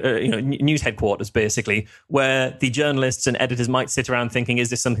headquarters, basically, where the journalists and editors might sit around thinking, is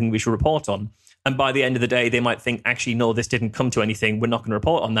this something we should report on? And by the end of the day, they might think, actually, no, this didn't come to anything. We're not going to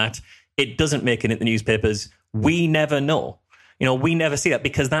report on that. It doesn't make it in the newspapers. We never know. You know, we never see that,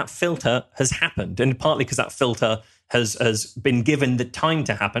 because that filter has happened. And partly because that filter has been given the time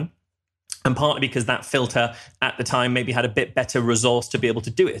to happen. And partly because that filter at the time maybe had a bit better resource to be able to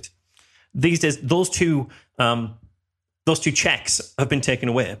do it. These days, those two checks have been taken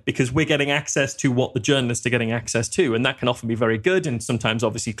away, because we're getting access to what the journalists are getting access to, and that can often be very good, and sometimes,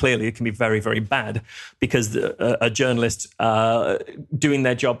 obviously, clearly, it can be very, very bad, because a journalist doing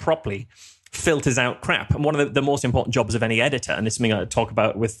their job properly filters out crap. And one of the most important jobs of any editor, and it's something I talk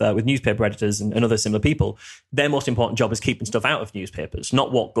about with newspaper editors and other similar people, their most important job is keeping stuff out of newspapers,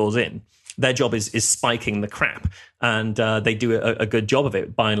 not what goes in. Their job is spiking the crap, and they do a good job of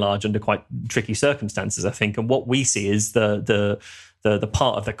it, by and large, under quite tricky circumstances, I think. And what we see is the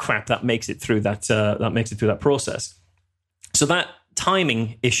part of the crap that makes it through that process. So that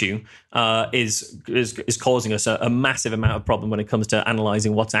timing issue is causing us a massive amount of problem when it comes to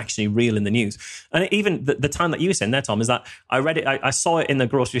analysing what's actually real in the news. And even the time that you were saying there, Tom, is that I read it, I saw it in the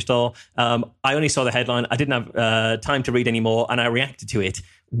grocery store. I only saw the headline. I didn't have time to read anymore, and I reacted to it.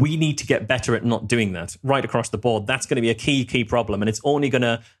 We need to get better at not doing that right across the board. That's going to be a key problem, and it's only going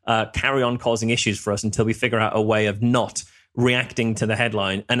to carry on causing issues for us until we figure out a way of not reacting to the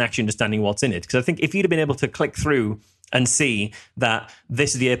headline and actually understanding what's in it. Because I think if you'd have been able to click through and see that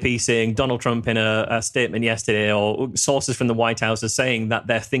this is the AP saying Donald Trump in a statement yesterday, or sources from the White House are saying that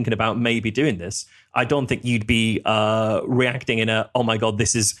they're thinking about maybe doing this, I don't think you'd be reacting in a, oh my God,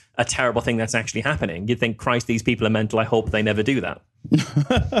 this is a terrible thing that's actually happening. You'd think, Christ, these people are mental. I hope they never do that.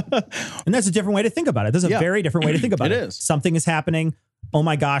 And that's a different way to think about it. There's a very different way to think about it. It is. Something is happening. Oh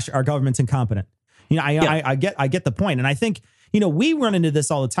my gosh, our government's incompetent. You know, I get the point. And I think, you know, we run into this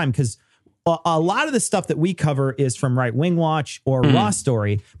all the time, because a lot of the stuff that we cover is from Right Wing Watch or Raw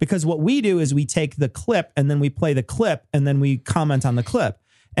Story, because what we do is we take the clip and then we play the clip and then we comment on the clip.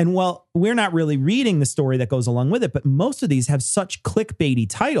 And well, we're not really reading the story that goes along with it, but most of these have such clickbaity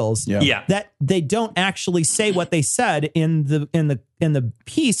titles that they don't actually say what they said in the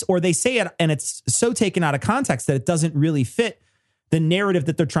piece, or they say it and it's so taken out of context that it doesn't really fit the narrative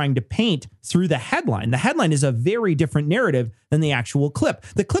that they're trying to paint through the headline. The headline is a very different narrative than the actual clip.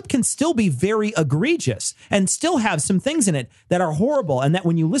 The clip can still be very egregious and still have some things in it that are horrible, and that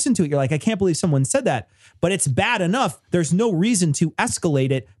when you listen to it, you're like, I can't believe someone said that. But it's bad enough. There's no reason to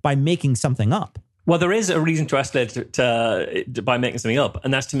escalate it by making something up. Well, there is a reason to escalate it by making something up,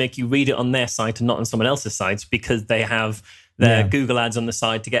 and that's to make you read it on their site and not on someone else's site, because they have their Google ads on the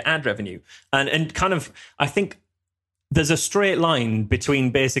side to get ad revenue. And kind of, I think there's a straight line between,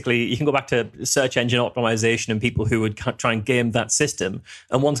 basically, you can go back to search engine optimization and people who would try and game that system.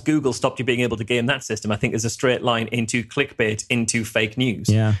 And once Google stopped you being able to game that system, I think there's a straight line into clickbait, into fake news.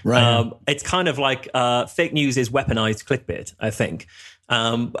 Yeah, right. It's kind of like fake news is weaponized clickbait, I think.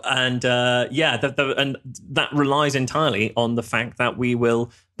 And that relies entirely on the fact that we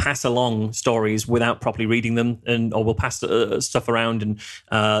will pass along stories without properly reading them, or we'll pass stuff around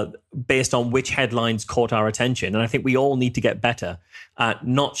and based on which headlines caught our attention. And I think we all need to get better at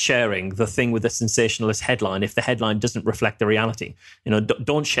not sharing the thing with a sensationalist headline if the headline doesn't reflect the reality.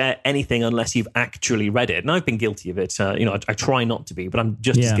 Don't share anything unless you've actually read it. And I've been guilty of it. I try not to be, but I'm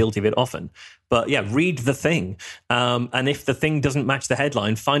just as guilty of it often. But yeah, read the thing. And if the thing doesn't match the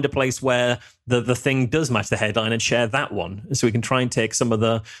headline, find a place where the thing does match the headline and share that one, so we can try and take some of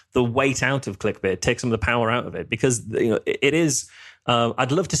the weight out of clickbait, take some of the power out of it. Because it is,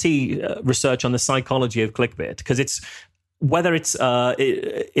 I'd love to see research on the psychology of clickbait, because it's, whether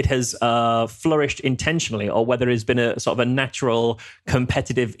it has flourished intentionally or whether it's been a sort of a natural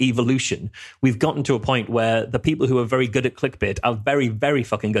competitive evolution, we've gotten to a point where the people who are very good at clickbait are very, very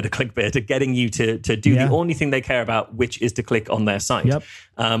fucking good at clickbait, at getting you to do the only thing they care about, which is to click on their site. Yep.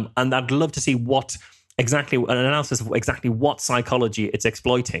 And I'd love to see an analysis of exactly what psychology it's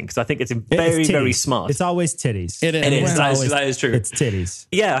exploiting, because I think it's very, very smart. It's always titties. It is. That is true. It's titties.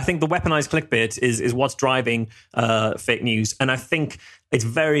 Yeah, I think the weaponized clickbait is what's driving fake news. And I think it's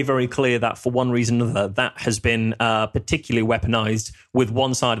very, very clear that for one reason or another, that has been particularly weaponized with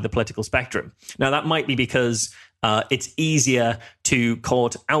one side of the political spectrum. Now, that might be because it's easier to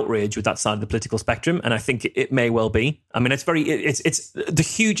court outrage with that side of the political spectrum, and I think it may well be. I mean, it's the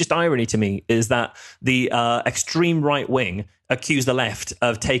hugest irony to me is that the extreme right wing accuse the left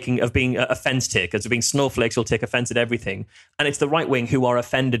of being offense takers, of being snowflakes who'll take offense at everything, and it's the right wing who are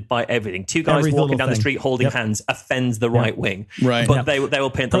offended by everything. Two guys walking down the street holding hands offends the right wing, right? But they will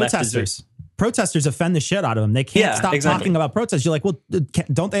paint the left as protesters offend the shit out of them. They can't stop talking about protests. You're like, well,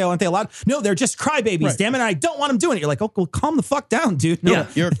 aren't they allowed? No, they're just crybabies. Damn it. And I don't want them doing it. You're like, oh, well, calm the fuck down, dude. No,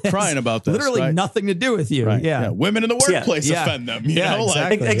 you're crying about this. Literally nothing to do with you. Right. Yeah. Women in the workplace offend them. You know?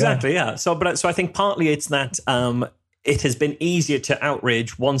 Exactly. Yeah. So I think partly it's that, it has been easier to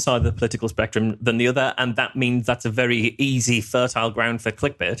outrage one side of the political spectrum than the other, and that means that's a very easy, fertile ground for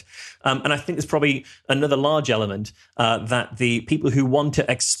clickbait. And I think there's probably another large element that the people who want to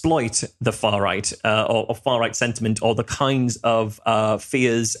exploit the far right or far right sentiment, or the kinds of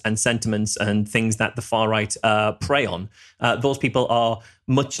fears and sentiments and things that the far right prey on, those people are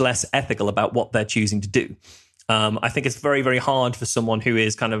much less ethical about what they're choosing to do. I think it's very, very hard for someone who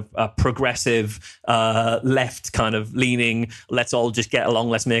is kind of a progressive, left kind of leaning, let's all just get along,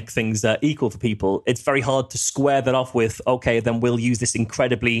 let's make things equal for people. It's very hard to square that off with, okay, then we'll use this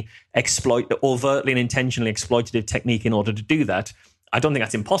incredibly overtly and intentionally exploitative technique in order to do that. I don't think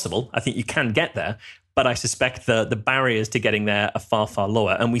that's impossible. I think you can get there, but I suspect the barriers to getting there are far, far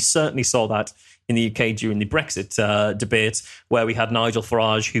lower. And we certainly saw that in the UK during the Brexit debate, where we had Nigel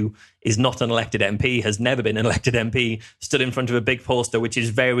Farage, who is not an elected MP, has never been an elected MP, stood in front of a big poster which is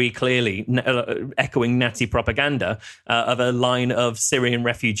very clearly echoing Nazi propaganda of a line of Syrian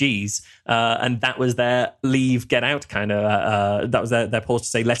refugees. And that was their leave, get out kind of, that was their poster to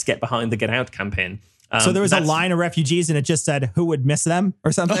say, let's get behind the get out campaign. So there was a line of refugees, and it just said, "Who would miss them?"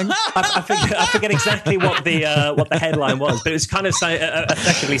 or something. I forget exactly what the headline was, but it was kind of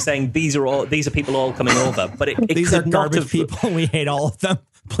effectively saying these are people all coming over. But these are garbage people. We hate all of them.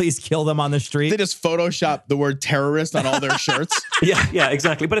 Please kill them on the street. They just photoshopped the word terrorist on all their shirts. Yeah,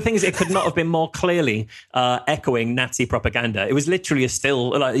 exactly. But the thing is, it could not have been more clearly echoing Nazi propaganda. It was literally a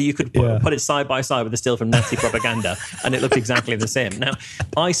still. Like, you could put it side by side with a still from Nazi propaganda, and it looked exactly the same. Now,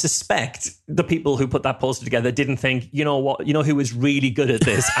 I suspect the people who put that poster together didn't think, you know what, who was really good at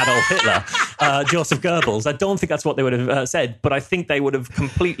this? Adolf Hitler, Joseph Goebbels. I don't think that's what they would have said, but I think they would have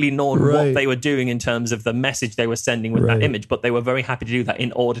completely known what they were doing in terms of the message they were sending with that image. But they were very happy to do that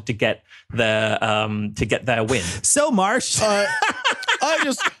in order to get their win. So, Marsh, I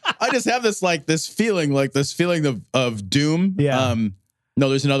just have this feeling of doom. Yeah. No,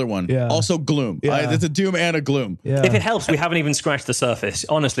 there's another one. Yeah. Also gloom. Yeah. There's a doom and a gloom. Yeah. If it helps, we haven't even scratched the surface.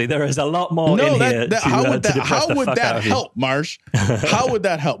 Honestly, there is a lot more in here. How would that help, Marsh? How would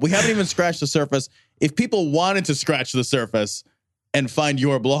that help? We haven't even scratched the surface. If people wanted to scratch the surface and find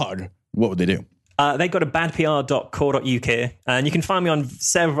your blog, what would they do? They go to badpr.co.uk, and you can find me on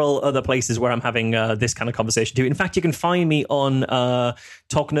several other places where I'm having this kind of conversation too. In fact, you can find me on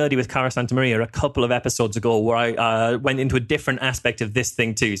Talk Nerdy with Cara Santa Maria a couple of episodes ago, where I went into a different aspect of this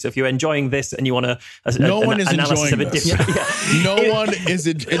thing too. So if you're enjoying this and you want no one is enjoying this. No one is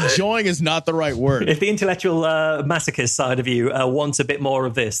enjoying is not the right word. If the intellectual masochist side of you wants a bit more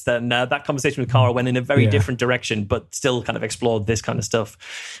of this, then that conversation with Cara went in a very different direction, but still kind of explored this kind of stuff.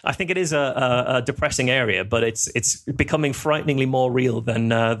 I think it is a depressing area, but it's becoming frighteningly more real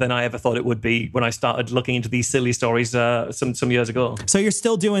than I ever thought it would be when I started looking into these silly stories some years ago. So you're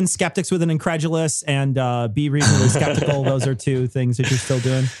still doing Skeptics with an Incredulous and Be Reasonably Skeptical. Those are two things that you're still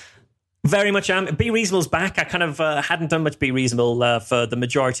doing. Very much am. Be Reasonable's back. I kind of hadn't done much Be Reasonable for the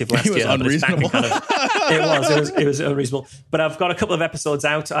majority of last year. Unreasonable. But it's back it was unreasonable. But I've got a couple of episodes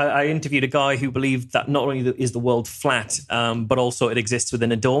out. I interviewed a guy who believed that not only is the world flat, but also it exists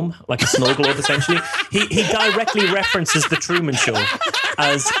within a dome, like a snow globe, essentially. He directly references the Truman Show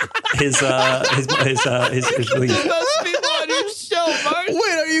as his belief. Wait,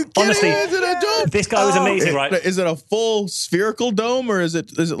 are you kidding? Honestly, Is it a dome? this guy was amazing, right? Is it a full spherical dome, or is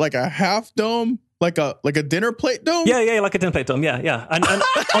it like a half dome, like a dinner plate dome? Yeah, like a dinner plate dome. Yeah. And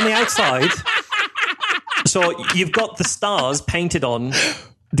on the outside, so you've got the stars painted on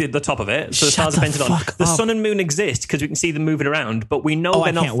the top of it. So the stars are painted on. The sun and moon exist because we can see them moving around, but we know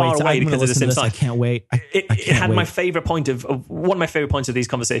they're not far away because of the same size. I can't wait. It had my favorite point of one of my favorite points of these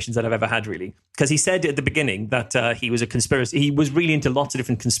conversations that I've ever had, really, because he said at the beginning that he was he was really into lots of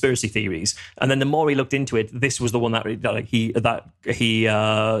different conspiracy theories, and then the more he looked into it, this was the one that he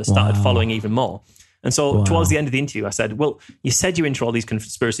started following even more. And so towards the end of the interview, I said, well, you said you're into all these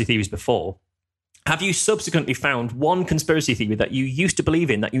conspiracy theories before. Have you subsequently found one conspiracy theory that you used to believe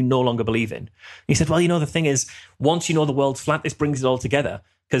in that you no longer believe in? And he said, well, the thing is, once you know the world's flat, this brings it all together.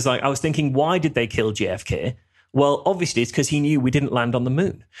 Because I was thinking, why did they kill JFK? Well, obviously, it's because he knew we didn't land on the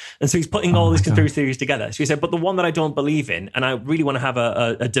moon. And so he's putting all these conspiracy theories together. So he said, but the one that I don't believe in, and I really want to have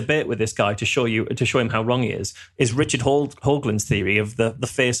a debate with this guy to show him how wrong he is Richard Hoagland's theory of the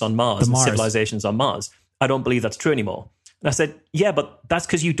face on Mars and civilizations on Mars. I don't believe that's true anymore. And I said, yeah, but that's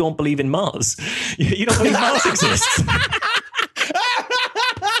because you don't believe in Mars. You don't believe Mars exists.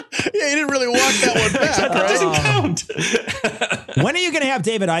 Yeah, you didn't really walk that one back. That doesn't count. When are you going to have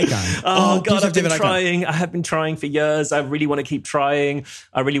David Icke on? Oh God, I've been trying. I have been trying for years. I really want to keep trying.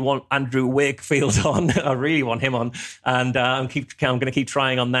 I really want Andrew Wakefield on. I really want him on. And I'm going to keep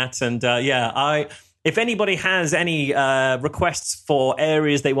trying on that. And if anybody has any requests for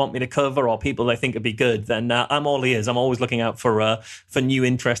areas they want me to cover or people they think would be good, then I'm all ears. I'm always looking out for new,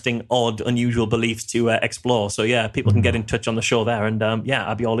 interesting, odd, unusual beliefs to explore. So yeah, people can get in touch on the show there, and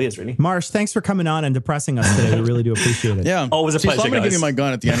I'll be all ears, really. Marsh, thanks for coming on and depressing us today. We really do appreciate it. Yeah, always a pleasure. So I'm going to give you my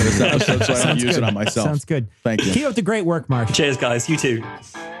gun at the end of this episode, so I don't use it on myself. Sounds good. Thank you. Keep up the great work, Marsh. Cheers, guys. You too.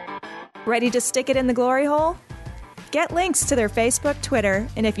 Ready to stick it in the glory hole? Get links to their Facebook, Twitter,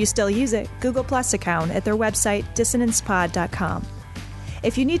 and if you still use it, Google Plus account at their website, dissonancepod.com.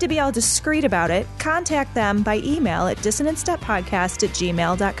 If you need to be all discreet about it, contact them by email at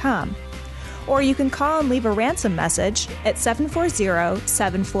dissonance.podcast@gmail.com. Or you can call and leave a ransom message at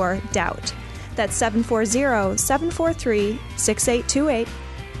 740-74-DOUBT. That's 740-743-6828.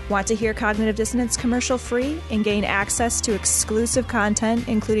 Want to hear Cognitive Dissonance commercial free and gain access to exclusive content,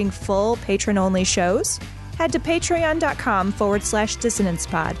 including full patron-only shows? Head to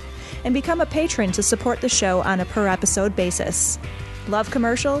patreon.com/dissonancepod and become a patron to support the show on a per-episode basis. Love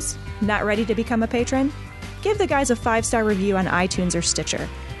commercials? Not ready to become a patron? Give the guys a 5-star review on iTunes or Stitcher.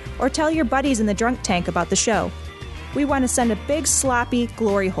 Or tell your buddies in the drunk tank about the show. We want to send a big sloppy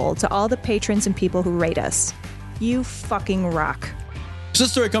glory hole to all the patrons and people who rate us. You fucking rock.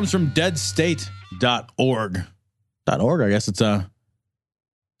 This story comes from deadstate.org. .org, I guess it's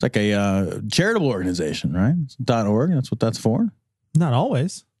like a charitable organization, right? It's .org, that's what that's for. Not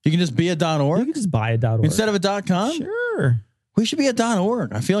always. You can just be a .org? You can just buy a .org. Instead of a .com? Sure. We should be a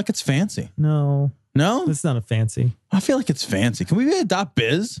 .org. I feel like it's fancy. No? It's not a fancy. I feel like it's fancy. Can we be a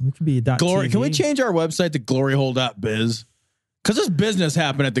 .biz? We could be a Glory. .tv. Can we change our website to gloryhole.biz? Because there's business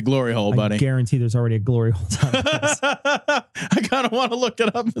happening at the Glory Hole, buddy. I guarantee there's already a Glory Hole. I kind of want to look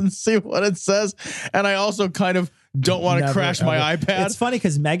it up and see what it says. And I also kind of don't want to crash my iPad. It's funny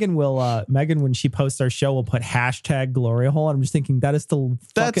because Megan, when she posts our show, will put hashtag Glory Hole. And I'm just thinking that is the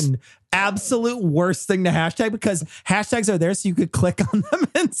fucking absolute worst thing to hashtag, because hashtags are there so you could click on them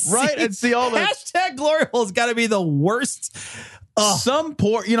and see all the hashtag Glory Hole has got to be the worst. Some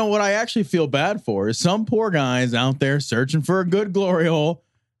poor, what I actually feel bad for is some poor guys out there searching for a good glory hole,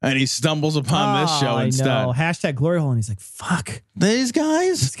 and he stumbles upon this show I instead. know. Hashtag glory hole. And he's like, fuck. These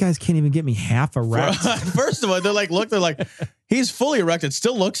guys? These guys can't even get me half erect. First of all, they're like, he's fully erected,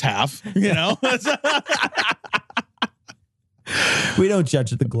 still looks half, you know? We don't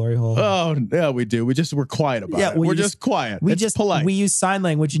judge at the glory hole. Oh, yeah, we do. We're quiet about it. We're just quiet. It's polite. We use sign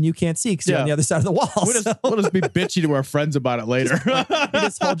language and you can't see because you're on the other side of the wall. We'll just be bitchy to our friends about it later. You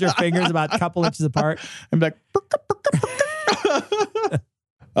just hold your fingers about a couple inches apart. And be like,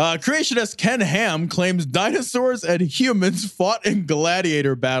 creationist Ken Ham claims dinosaurs and humans fought in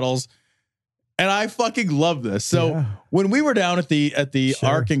gladiator battles. And I fucking love this. So when we were down at the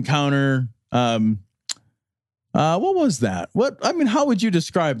Ark Encounter, what was that? How would you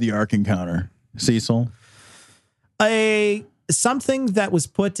describe the Ark Encounter, Cecil? Something that was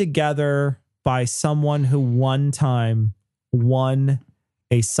put together by someone who one time won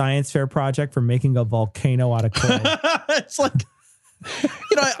a science fair project for making a volcano out of clay. It's like,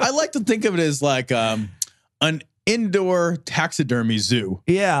 I like to think of it as like an indoor taxidermy zoo.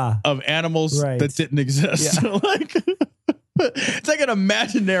 Yeah. Of animals that didn't exist. Yeah. It's like an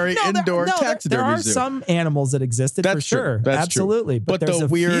imaginary indoor taxidermy zoo. There are some animals that existed for sure. That's absolutely. True. But there's the a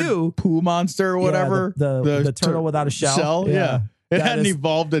weird few, poo monster or whatever. The turtle without a shell. Yeah. It hadn't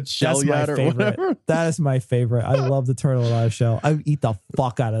evolved its shell yet or whatever. That is my favorite. I love the turtle without a shell. I would eat the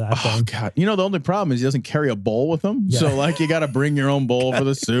fuck out of that thing. Oh, God. The only problem is he doesn't carry a bowl with him. Yeah. So, you got to bring your own bowl for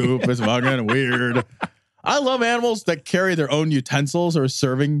the soup. It's fucking weird. I love animals that carry their own utensils or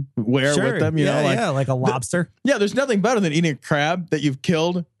serving ware with them. You know, like a lobster. There's nothing better than eating a crab that you've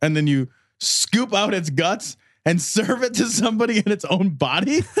killed and then you scoop out its guts and serve it to somebody in its own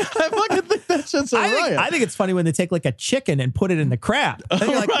body. I fucking think that's just I think it's funny when they take like a chicken and put it in the crab. And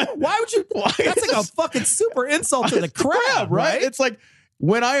you're like, why would you? That's like a fucking super insult to the crab, right? It's like,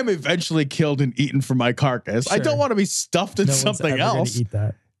 when I am eventually killed and eaten for my carcass, I don't want to be stuffed in something else. Eat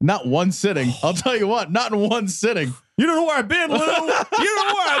that. Not one sitting. I'll tell you what, not in one sitting. You don't know where I've been, Lou. You don't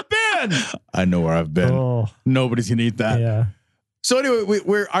know where I've been. I know where I've been. Oh. Nobody's gonna eat that. Yeah. So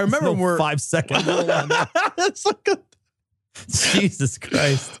anyway, I remember we're 5 seconds. It's like Jesus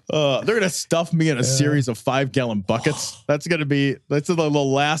Christ. They're gonna stuff me in a series of 5-gallon buckets. That's the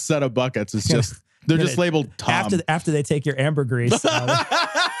last set of buckets. It's just they're just labeled Tom. After they take your ambergris.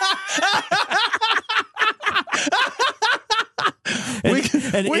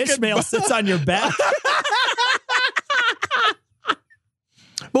 And Ishmael sits on your back.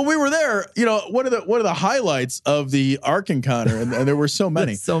 But we were there, one of the highlights of the Ark Encounter, and there were so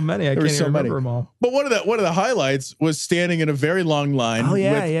many. So many, I can't even remember them all. But one of the highlights was standing in a very long line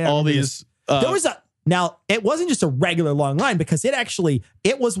with all these. There was Now, it wasn't just a regular long line because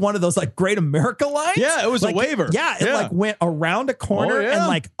it was one of those like Great America lines. Yeah, it was a waiver. It went around a corner and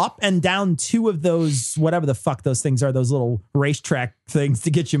like up and down two of those, whatever the fuck those things are, those little racetrack things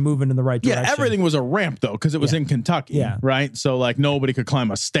to get you moving in the right direction. Yeah, everything was a ramp though, because it was in Kentucky, right? So like nobody could climb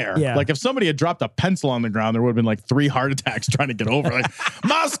a stair. Yeah. Like if somebody had dropped a pencil on the ground, there would have been like 3 heart attacks trying to get over. Like,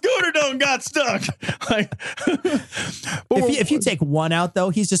 my scooter done got stuck. Like, if you take one out though,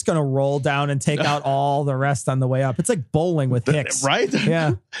 he's just going to roll down and take out all the rest on the way up. It's like bowling with Hicks. Right?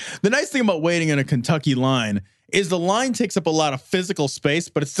 Yeah. The nice thing about waiting in a Kentucky line is the line takes up a lot of physical space,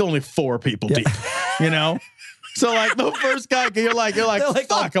 but it's still only 4 people deep, you know? So like the first guy, you're like,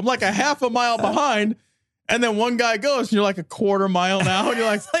 fuck, I'm like a half a mile behind. And then one guy goes and you're like a quarter mile now. And you're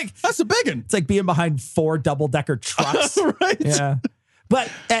like, that's a big one. It's like being behind 4 double-decker trucks. Right. Yeah. But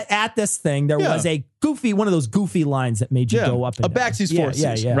at this thing, there was one of those goofy lines that made you go up and down. Backsies,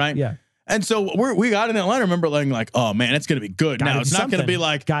 forces, right? Yeah. And so we got in that line. I remember like, oh man, it's going to be good. Now it's not going to be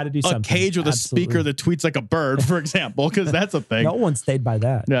like a cage with a speaker that tweets like a bird, for example, because that's a thing. No one stayed by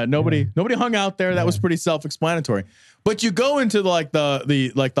that. Yeah, nobody hung out there. That was pretty self-explanatory. But you go into like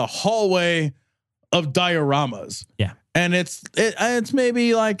the hallway of dioramas. Yeah, and it's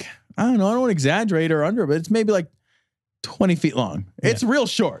maybe like, I don't know, I don't want to exaggerate or under, but it's maybe like 20 feet long. It's real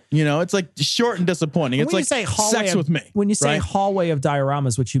short, you know. It's like short and disappointing. It's like Sex with Me. When you say hallway of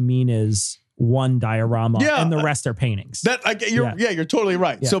dioramas, what you mean is one diorama and the rest are paintings. You're totally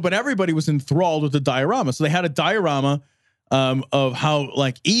right. Yeah. So, but everybody was enthralled with the diorama. So they had a diorama of how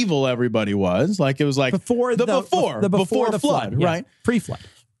like evil everybody was. Like it was like before the flood, right? Pre-flood.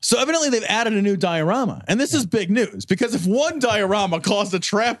 So evidently they've added a new diorama, and this is big news because if one diorama caused a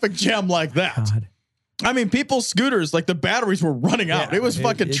traffic jam like that. God. I mean, people's scooters, like the batteries were running out. It was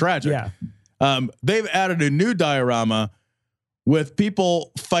fucking tragic. Yeah. They've added a new diorama with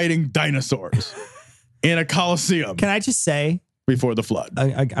people fighting dinosaurs in a coliseum. Can I just say? Before the flood.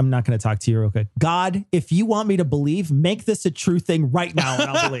 I'm not going to talk to you real quick. God, if you want me to believe, make this a true thing right now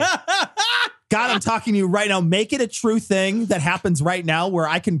and I'll believe. God, I'm talking to you right now. Make it a true thing that happens right now where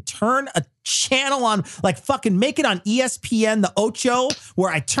I can turn a channel on, like fucking make it on ESPN, the Ocho, where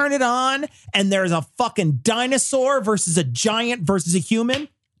I turn it on and there's a fucking dinosaur versus a giant versus a human.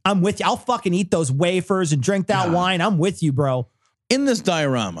 I'm with you. I'll fucking eat those wafers and drink that wine. I'm with you, bro. In this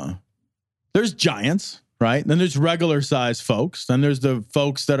diorama, there's giants, right? Then there's regular size folks. Then there's the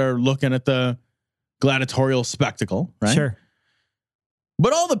folks that are looking at the gladiatorial spectacle, right? Sure.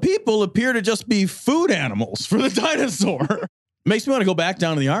 But all the people appear to just be food animals for the dinosaur. Makes me want to go back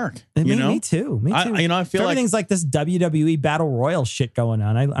down to the Ark. Me too. Me too. I feel everything's like this WWE Battle Royal shit going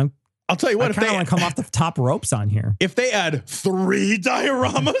on. I'll tell you what, I kind of want to come off the top ropes on here. If they add 3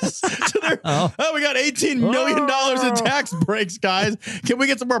 dioramas to their, we got $18 million in tax breaks, guys. Can we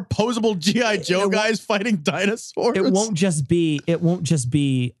get some more posable G.I. Joe guys fighting dinosaurs? It won't just be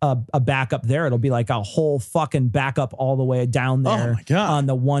a backup there. It'll be like a whole fucking backup all the way down there on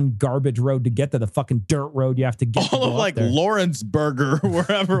the one garbage road to get to the fucking dirt road you have to get. All of like Lawrenceburger,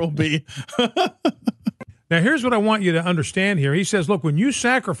 wherever it'll be. Now, here's what I want you to understand here. He says, look, when you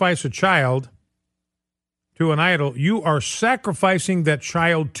sacrifice a child to an idol, you are sacrificing that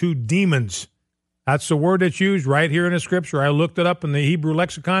child to demons. That's the word that's used right here in the scripture. I looked it up in the Hebrew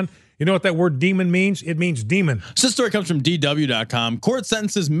lexicon. You know what that word demon means? It means demon. So this story comes from DW.com. Court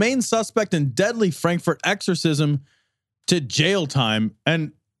sentences main suspect in deadly Frankfurt exorcism to jail time.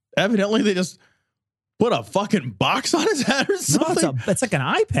 And evidently they just put a fucking box on his head or something. No, it's like an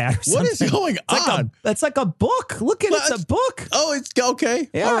iPad or something. What is going on? It's like a book. Look at it. It's a book. Oh, it's okay.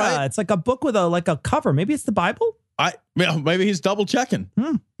 Yeah, all right. It's like a book with a cover. Maybe it's the Bible. Maybe he's double checking.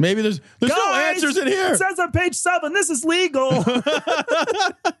 Maybe there's Guys, no answers in here. It says on page 7, this is legal.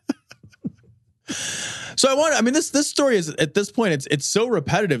 So this story is, at this point, it's so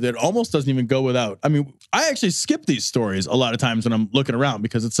repetitive that it almost doesn't even go without. I mean, I actually skip these stories a lot of times when I'm looking around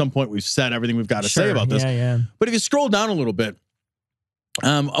because at some point we've said everything we've got to say about this. Yeah. But if you scroll down a little bit,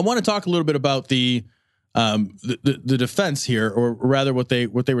 I want to talk a little bit about the defense here, or rather what they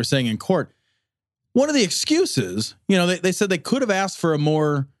were saying in court. One of the excuses, they said they could have asked for a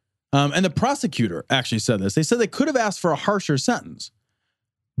more, and the prosecutor actually said this. They said they could have asked for a harsher sentence,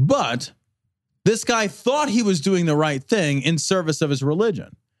 but this guy thought he was doing the right thing in service of his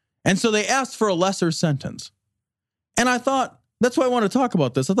religion. And so they asked for a lesser sentence. And I thought, that's why I want to talk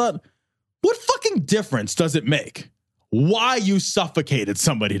about this. I thought, what fucking difference does it make why you suffocated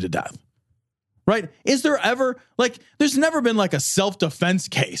somebody to death? Right? Is there ever, there's never been like a self-defense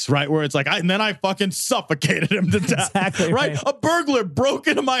case, right? Where it's like, and then I fucking suffocated him to death. Exactly right? A burglar broke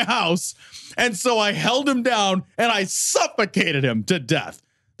into my house, and so I held him down and I suffocated him to death.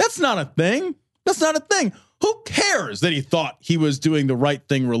 That's not a thing. That's not a thing. Who cares that he thought he was doing the right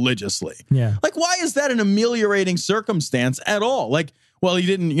thing religiously? Yeah. Why is that an ameliorating circumstance at all? He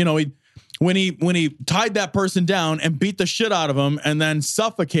didn't, when he tied that person down and beat the shit out of him and then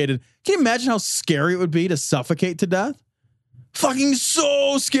suffocated. Can you imagine how scary it would be to suffocate to death? Fucking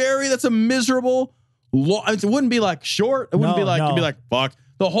so scary. That's a miserable. It wouldn't be short. It wouldn't be like, You'd be like, fuck.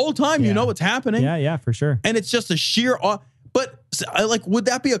 The whole time you know what's happening. Yeah, for sure. And it's just a sheer. But would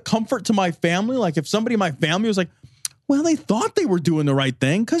that be a comfort to my family? If somebody in my family was like, well, they thought they were doing the right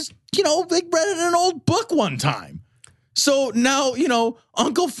thing because, they read it in an old book one time. So now,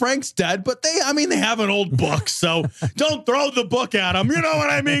 Uncle Frank's dead, but they have an old book. So don't throw the book at him. You know what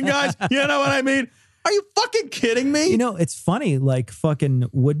I mean, guys? You know what I mean? Are you fucking kidding me? It's funny.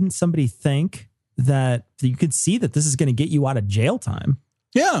 Wouldn't somebody think that you could see that this is going to get you out of jail time?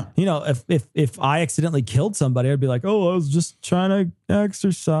 Yeah. If I accidentally killed somebody, I'd be like, oh, I was just trying to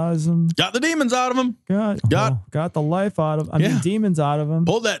exorcise him. Got the demons out of him. Got the life out of him. Demons out of him.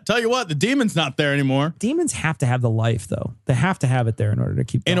 Pulled that. Tell you what, the demon's not there anymore. Demons have to have the life, though. They have to have it there in order to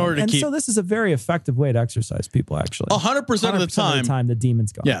keep going. So this is a very effective way to exercise people, actually. 100% of the time. The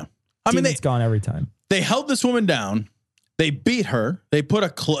demon's gone. Yeah. Demon's gone every time. They held this woman down. They beat her. They put a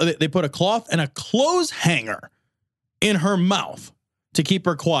cloth and a clothes hanger in her mouth to keep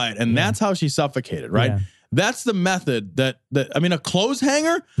her quiet. And that's how she suffocated, right? Yeah. That's the method that a clothes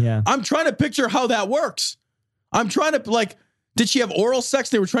hanger? Yeah. I'm trying to picture how that works. I'm trying to, did she have oral sex?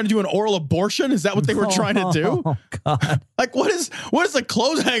 They were trying to do an oral abortion? Is that what they were trying to do? Oh, God. What is a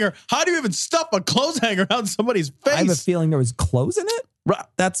clothes hanger? How do you even stuff a clothes hanger on somebody's face? I have a feeling there was clothes in it. Right.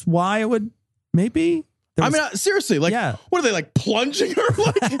 That's why it would maybe. Seriously, what are they plunging her?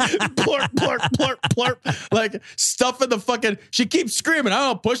 Plurp, plurp, plurp, plurp, stuff in the fucking. She keeps screaming. I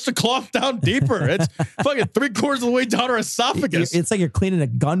don't know, push the cloth down deeper. It's fucking 3/4 of the way down her esophagus. It's like you're cleaning a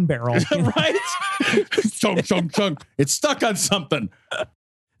gun barrel, right? Chunk, chunk, chunk. It's stuck on something.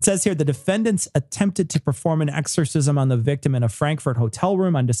 It says here the defendants attempted to perform an exorcism on the victim in a Frankfurt hotel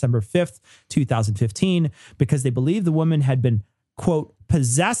room on December 5th, 2015, because they believe the woman had been, quote,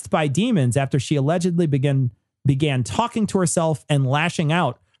 possessed by demons after she allegedly began talking to herself and lashing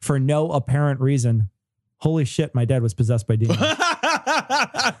out for no apparent reason. Holy shit, my dad was possessed by demons.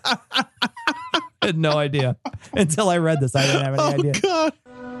 I had no idea until I read this. I didn't have any idea. God.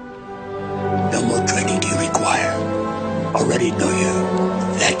 No more training do you require. Already know you.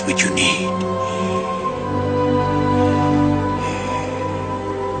 That which you need.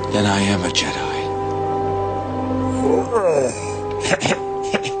 Then I am a Jedi.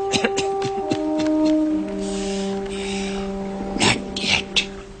 Not yet.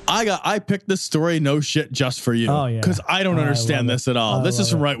 I picked this story, no shit, just for you. Oh, yeah. Because I don't understand this at all. This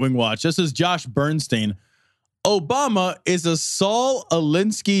is from Right Wing Watch. This is Josh Bernstein. Obama is a Saul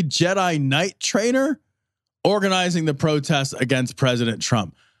Alinsky Jedi Knight trainer organizing the protests against President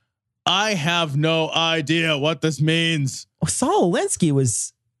Trump. I have no idea what this means. Oh, Saul Alinsky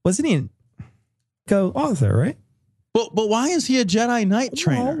wasn't he co-author, right? But why is he a Jedi Knight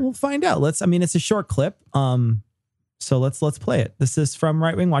trainer? Well, we'll find out. It's a short clip. So let's play it. This is from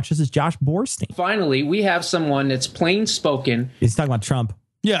Right Wing Watch. This is Josh Borstein. Finally, we have someone that's plain spoken. He's talking about Trump.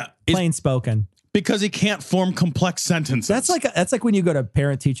 Yeah, Plain spoken. Because he can't form complex sentences. That's like when you go to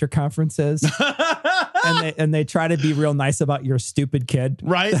parent teacher conferences and they try to be real nice about your stupid kid.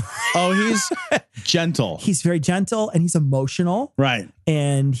 Right. Oh, he's gentle. He's very gentle and he's emotional. Right.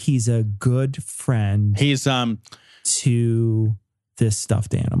 And he's a good friend. He's to this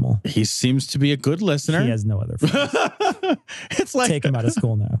stuffed animal. He seems to be a good listener. He has no other friends. It's like take him out of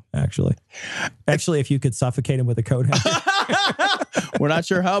school now, actually. Actually, if you could suffocate him with a coat hanger. We're not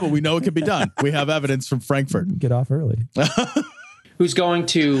sure how, but we know it can be done. We have evidence from Frankfurt. Get off early. Who's going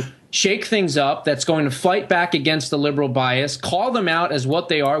to shake things up, that's going to fight back against the liberal bias, call them out as what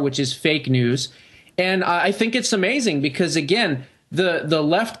they are, which is fake news. And I think it's amazing because, again, the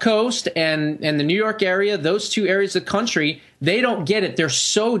left coast and the New York area, those two areas of the country, they don't get it. They're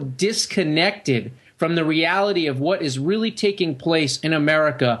so disconnected from the reality of what is really taking place in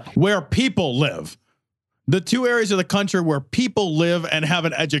America. Where people live. The two areas of the country where people live and have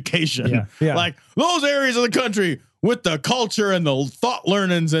an education. Yeah. Like those areas of the country with the culture and the thought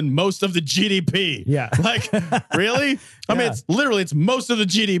learnings and most of the GDP. Yeah. Like, really? I mean, it's most of the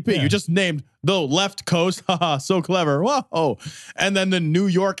GDP. Yeah. You just named the left coast. Haha, so clever. Whoa. And then the New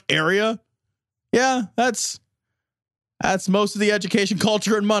York area. Yeah, that's most of the education,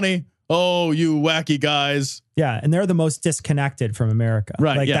 culture, and money. Oh, you wacky guys. Yeah, and they're the most disconnected from America.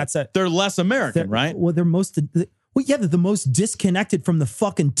 Right, like yeah. They're less American, right? Well, they're the most disconnected from the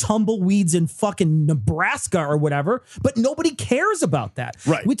fucking tumbleweeds in fucking Nebraska or whatever, but nobody cares about that.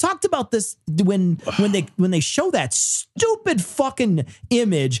 Right. We talked about this when they show that stupid fucking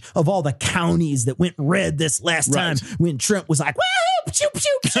image of all the counties that went red this last time when Trump was like, woo, pew,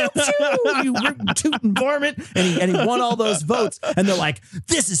 pew, pew, pew, you tootin' varmint, and he won all those votes, and they're like,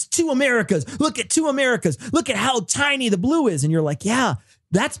 this is two Americas. Look at two Americas. Look at how tiny the blue is. And you're like, yeah,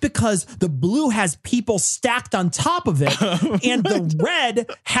 that's because the blue has people stacked on top of it, and the red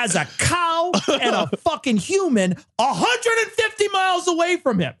has a cow and a fucking human 150 miles away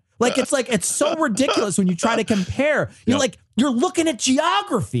from him. It's so ridiculous when you try to compare. You're looking at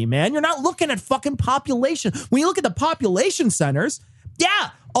geography, man. You're not looking at fucking population. When you look at the population centers,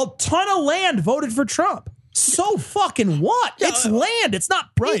 a ton of land voted for Trump. So fucking what? It's land. It's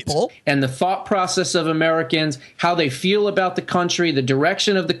not people. Right. And the thought process of Americans, how they feel about the country, the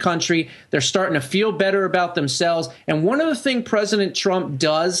direction of the country, they're starting to feel better about themselves. And one of the things President Trump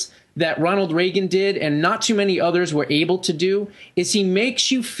does that Ronald Reagan did and not too many others were able to do is he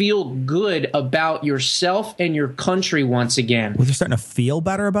makes you feel good about yourself and your country once again. Well, they're starting to feel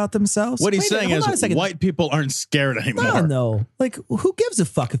better about themselves? What he's saying is white people aren't scared anymore. No. Like, who gives a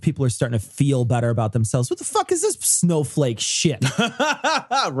fuck if people are starting to feel better about themselves? What the fuck is this snowflake shit?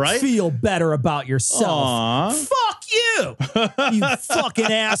 Right? Feel better about yourself. Aww. Fuck you, you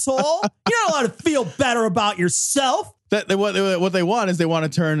fucking asshole. You're not allowed to feel better about yourself. What they want is they want to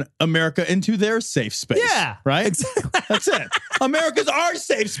turn America into their safe space. Yeah. Right? Exactly. That's it. America's our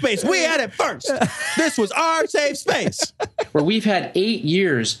safe space. We had it first. This was our safe space. Where we've had 8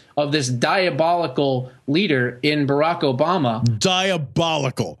 years of this diabolical leader in Barack Obama.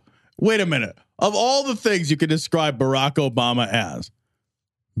 Diabolical. Wait a minute. Of all the things you could describe Barack Obama as,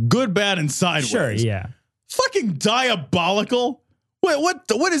 good, bad, and sideways. Sure, yeah. Fucking diabolical? Wait,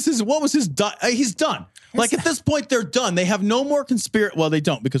 what is his, what was his, he's done. Like at this point, they're done. They have no more conspiracy. Well, they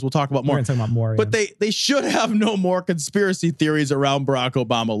don't because we'll talk about more. We're going to talk about more. But they should have no more conspiracy theories around Barack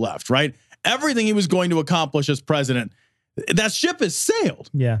Obama left, right? Everything he was going to accomplish as president that ship has sailed.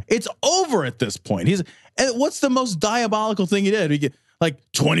 Yeah. It's over at this point. And what's the most diabolical thing he did? He get like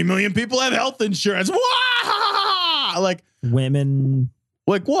 20 million people have health insurance. Wah! Like women.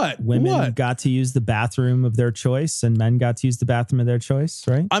 Like what? Women got to use the bathroom of their choice, and men got to use the bathroom of their choice,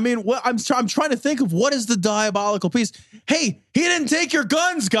 right? I mean, I'm trying to think of what is the diabolical piece. Hey, he didn't take your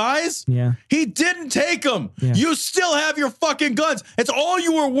guns, guys. Yeah. He didn't take them. Yeah. You still have your fucking guns. It's all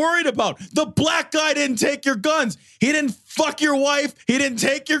you were worried about. The black guy didn't take your guns. He didn't fuck your wife. He didn't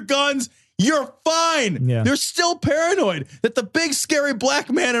take your guns. You're fine. Yeah. They're still paranoid that the big scary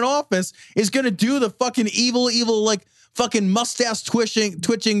black man in office is going to do the fucking evil, like fucking mustache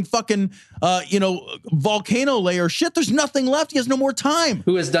twitching fucking, volcano layer shit. There's nothing left. He has no more time.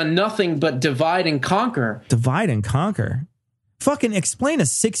 Who has done nothing but divide and conquer. Divide and conquer. Fucking explain a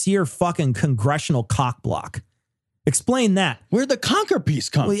 6-year fucking congressional cock block. Explain that. Where'd the conquer piece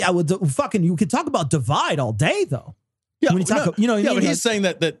come? Well, yeah, you could talk about divide all day though. Yeah, when you talk, but he's saying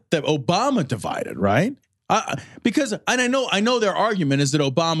that Obama divided, right? Because I know their argument is that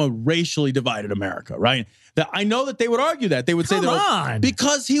Obama racially divided America, right? That I know that they would argue that. They would say that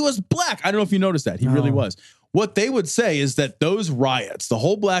because he was black. I don't know if you noticed that. He really was. What they would say is that those riots, the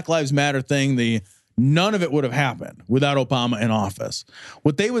whole Black Lives Matter thing, none of it would have happened without Obama in office.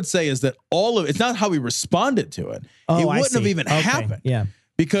 What they would say is that it's not how he responded to it. It wouldn't have even happened. Yeah.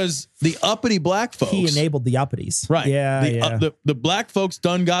 Because the uppity black folks. He enabled the uppities. Right. Yeah. The black folks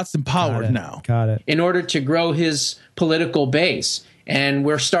done got some power now. Got it. In order to grow his political base. And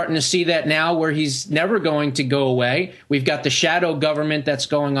we're starting to see that now where he's never going to go away. We've got the shadow government that's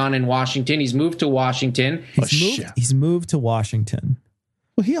going on in Washington. He's moved to Washington. He's moved to Washington.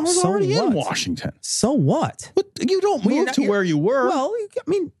 Well, he was already in Washington. So what? You don't move to where you were. Well, I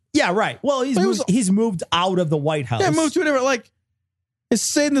mean, yeah, right. Well, he's moved out of the White House. Yeah, moved to a different, it's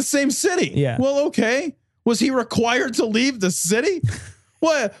stayed in the same city. Yeah. Well, okay. Was he required to leave the city?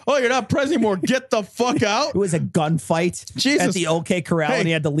 What? Oh, you're not president anymore. Get the fuck out. It was a gunfight at the OK Corral, and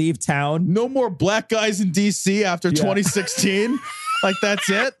he had to leave town. No more black guys in D.C. after 2016. Like, that's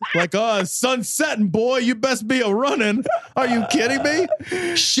it? Like, sun's setting, boy. You best be a-running. Are you kidding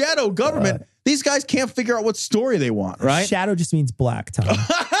me? Shadow government. These guys can't figure out what story they want, right? Shadow just means black, Tom.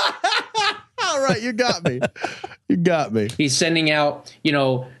 All right, you got me. You got me. He's sending out,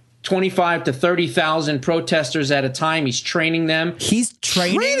 25 to 30,000 protesters at a time. He's training them. He's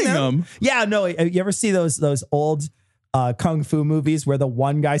training them? Yeah, no. You ever see those old kung fu movies where the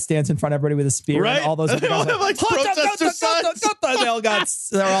one guy stands in front of everybody with a spear, right? And all those other guys like protester signs.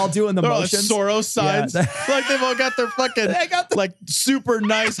 They're all doing the motions. Soros signs. Yeah. Like they've all got their fucking like super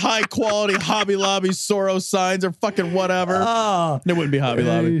nice, high quality Hobby Lobby Soros signs or fucking whatever. Oh, it wouldn't be Hobby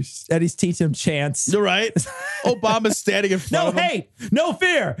Lobby. And he's teaching them chants. You're right. Obama's standing in front of him. No hate, no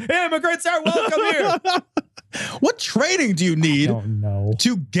fear. Immigrants are welcome here. What training do you need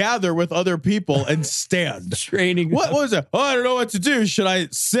to gather with other people and stand? Training. What was it? Oh, I don't know what to do. Should I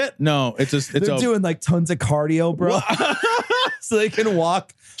sit? No, they're doing like tons of cardio, bro. So they can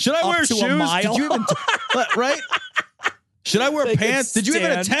walk. Should I wear shoes? Did you even right? Should I wear pants? Did you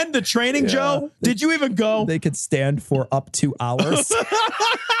even attend the training, Joe? Did you even go? They could stand for up to hours.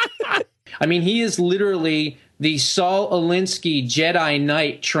 I mean, he is literally the Saul Alinsky Jedi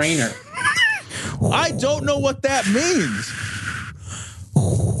Knight trainer. I don't know what that means.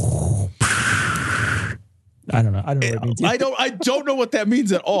 I don't know. I don't know what it means. I don't know what that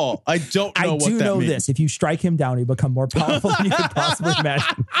means at all. I don't know what that means. I do know this. If you strike him down, he'll become more powerful than you could possibly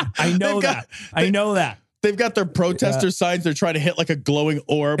imagine. I know that. I know that. They've got their protester signs. They're trying to hit like a glowing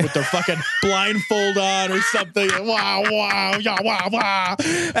orb with their fucking blindfold on or something. Wow, wow, yeah, wow, wow.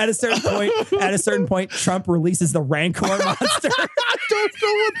 At a certain point, Trump releases the Rancor monster. I don't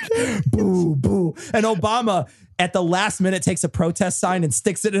know what that boo, boo. And Obama, at the last minute, takes a protest sign and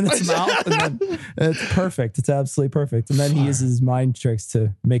sticks it in its mouth. And then it's perfect. It's absolutely perfect. And then he uses his mind tricks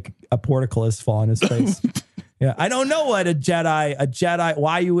to make a portcullis fall on his face. Yeah, I don't know what a Jedi,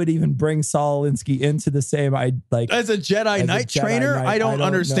 why you would even bring Saul Alinsky into the same, as a Jedi Knight trainer. I don't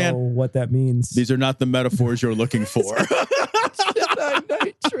understand what that means. These are not the metaphors you're looking for. Jedi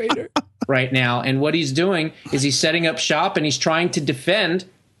Knight trainer. Right now. And what he's doing is he's setting up shop and he's trying to defend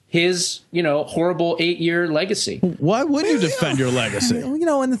his, horrible 8-year legacy. Why would you defend your legacy?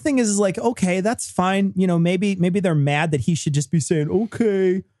 And the thing is like, okay, that's fine. Maybe they're mad that he should just be saying,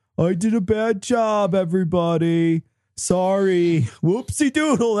 okay, I did a bad job, everybody. Sorry. Whoopsie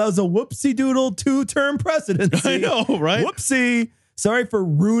doodle. That was a whoopsie doodle 2-term presidency. I know, right? Whoopsie. Sorry for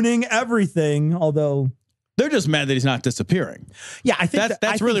ruining everything. Although They're just mad that he's not disappearing. Yeah, I think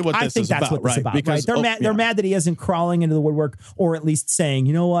that's really what this is about, right? Because they're mad that he isn't crawling into the woodwork, or at least saying,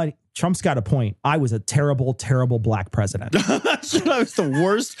 you know what, Trump's got a point. I was a terrible, terrible black president. I was the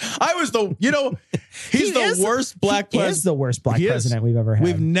worst. He's the worst black president. He is the worst black president we've ever had.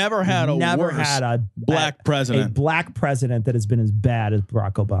 We've never had a black president. A black president that has been as bad as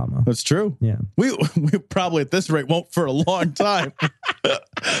Barack Obama. That's true. Yeah. We probably at this rate won't for a long time.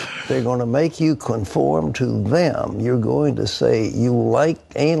 They're going to make you conform to them. You're going to say you like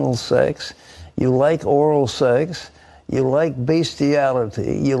anal sex, you like oral sex, you like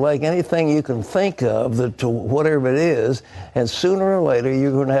bestiality, you like anything you can think of to whatever it is, and sooner or later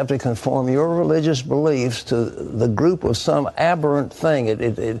you're going to have to conform your religious beliefs to the group of some aberrant thing.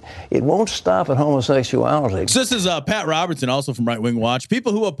 It won't stop at homosexuality. So this is Pat Robertson, also from Right Wing Watch.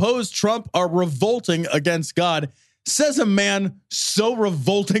 People who oppose Trump are revolting against God, says a man so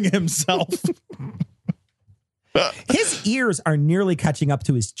revolting himself. His ears are nearly catching up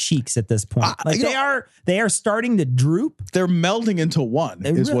to his cheeks at this point. They are starting to droop. They're melding into one.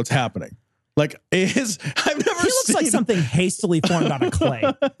 What's happening. Like I've never He looks like something hastily formed out of clay.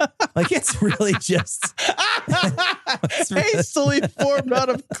 Like it's really just hastily formed out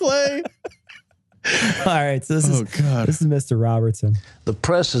of clay. All right, so this is Mr. Robertson. The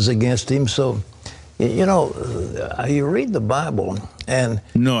press is against him, so you know, you read the Bible and...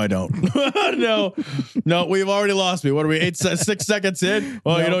 No, I don't. No, we've already lost me. What are we, 6 seconds in?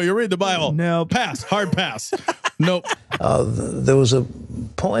 Well, No. You read the Bible. No. Pass, hard pass. Nope. There was a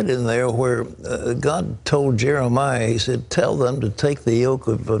point in there where God told Jeremiah, he said, tell them to take the yoke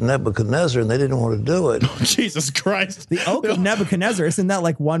of Nebuchadnezzar, and they didn't want to do it. Oh, Jesus Christ. The oak of Nebuchadnezzar, isn't that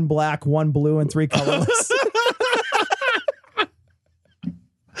like one black, one blue, and 3 colorless?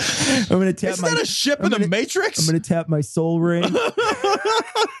 I'm going to tap Isn't that a ship in the Matrix? I'm going to tap my soul ring.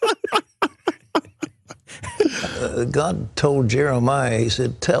 God told Jeremiah, he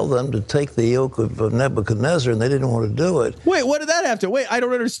said, tell them to take the yoke of Nebuchadnezzar, and they didn't want to do it. Wait, what did that have to? Wait, I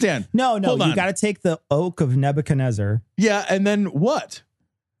don't understand. No, Hold on. you got to take the oak of Nebuchadnezzar. Yeah, and then what?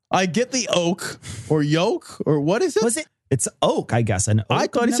 I get the oak or yoke or what is it? Was it? It's oak, I guess. An oak. I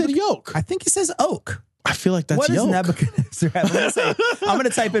thought he said yoke. I think he says oak. I feel like that's what yoke. Is Nebuchadnezzar? I'm going to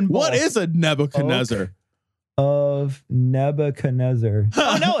type in both. What is a Nebuchadnezzar? Oak of Nebuchadnezzar.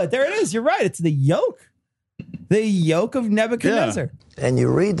 Oh, no, there it is. You're right. It's the yoke. The yoke of Nebuchadnezzar. Yeah. And you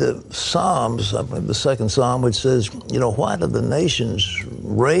read the Psalms, I believe the second Psalm, which says, you know, why do the nations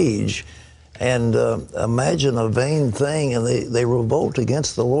rage and imagine a vain thing, and they revolt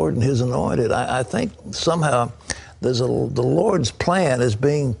against the Lord and his anointed? I think somehow the Lord's plan is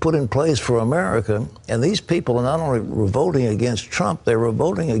being put in place for America, and these people are not only revolting against Trump, they're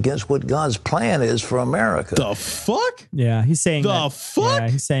revolting against what God's plan is for America. The fuck? Yeah, he's saying fuck? Yeah,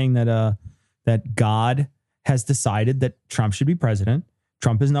 he's saying that that God has decided that Trump should be president.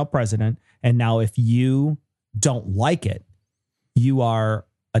 Trump is now president, and now if you don't like it, you are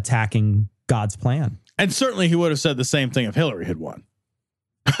attacking God's plan. And certainly he would have said the same thing if Hillary had won.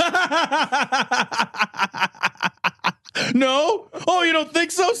 No? Oh, you don't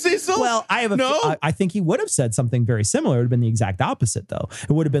think so, Cecil? Well, I think he would have said something very similar. It would have been the exact opposite, though.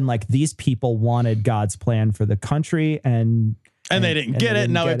 It would have been like, these people wanted God's plan for the country, and they didn't get it.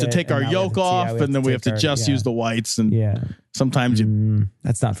 Now we have to take our yoke off, and then we have to just use the whites. And sometimes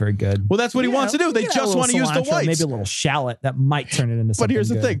that's not very good. Well, that's what he wants to do. They just want to use the whites. Maybe a little shallot that might turn it into something. But here's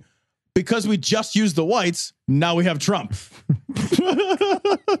the good. thing. Because we just used the whites, now we have Trump.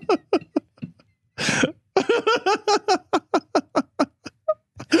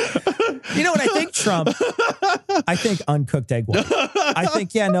 You know what I think, Trump? I think uncooked egg white. I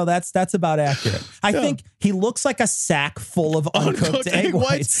think, that's about accurate. I think he looks like a sack full of uncooked egg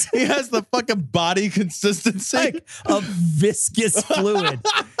whites. He has the fucking body consistency. Like of viscous fluid.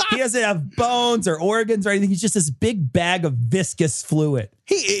 He doesn't have bones or organs or anything. He's just this big bag of viscous fluid.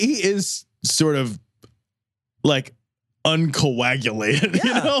 He is sort of like uncoagulated,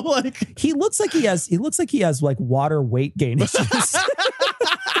 you know, like he looks like he has like water weight gain issues.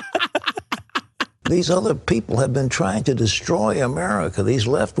 These other people have been trying to destroy America. These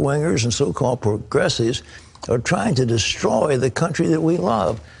left-wingers and so-called progressives are trying to destroy the country that we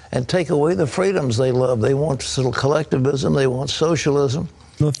love and take away the freedoms they love. They want collectivism. They want socialism.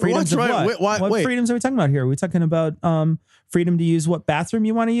 The freedoms of what? What freedoms are we talking about here? Are we talking about freedom to use what bathroom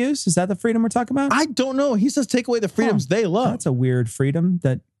you want to use? Is that the freedom we're talking about? I don't know. He says take away the freedoms they love. That's a weird freedom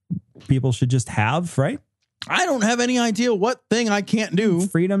that people should just have, right? I don't have any idea what thing I can't do.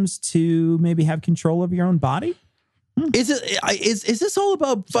 Freedoms to maybe have control of your own body? Is this all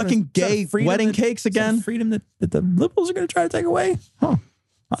about fucking gay wedding cakes again? Freedom that the liberals are going to try to take away? Huh.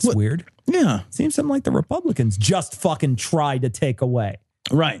 That's weird. Yeah. Seems something like the Republicans just fucking tried to take away.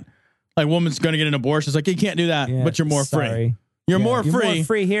 Right. Like, woman's going to get an abortion. It's like, you can't do that, but you're more free. You're more free. More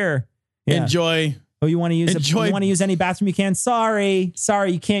free here. Yeah. Enjoy. Oh, you want to use any bathroom you can? Sorry,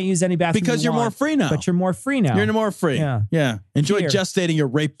 you can't use any bathroom because you're more free now. But you're more free now. You're more free. Yeah. Enjoy gestating your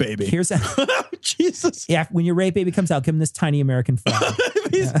rape baby. Here's Jesus. Yeah, when your rape baby comes out, give him this tiny American flag.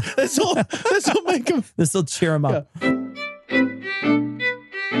 This will make him. This will cheer him up.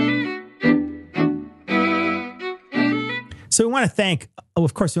 So we want to thank,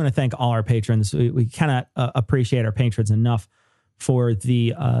 of course, we want to thank all our patrons. We cannot appreciate our patrons enough for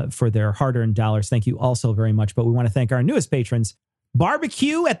their hard-earned dollars. Thank you also very much. But we want to thank our newest patrons: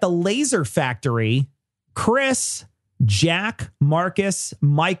 Barbecue at the Laser Factory, Chris, Jack, Marcus,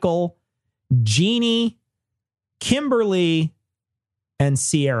 Michael, Jeannie, Kimberly, and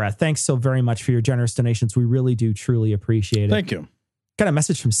Sierra. Thanks so very much for your generous donations. We really do truly appreciate it. Thank you. Got a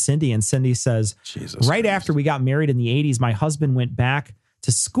message from Cindy, and Cindy says, right after we got married in the 80s, my husband went back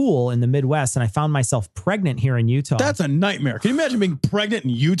to school in the Midwest, and I found myself pregnant here in Utah. That's a nightmare. Can you imagine being pregnant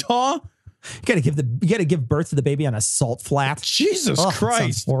in Utah? You got to give birth to the baby on a salt flat. Jesus Christ.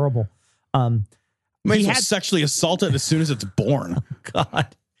 Sounds horrible. He was sexually assaulted as soon as it's born.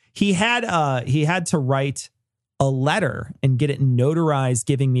 God. He had to write a letter and get it notarized,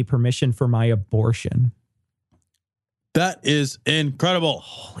 giving me permission for my abortion. That is incredible.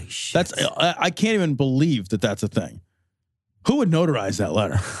 Holy shit. I can't even believe that that's a thing. Who would notarize that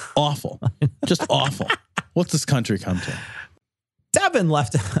letter? Awful. Just awful. What's this country come to? Devin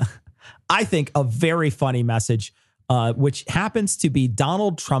left, I think, a very funny message, which happens to be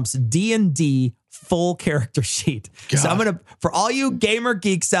Donald Trump's D&D full character sheet. God. So I'm going to, for all you gamer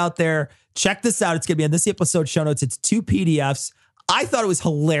geeks out there, check this out. It's going to be in this episode show notes. It's 2 PDFs. I thought it was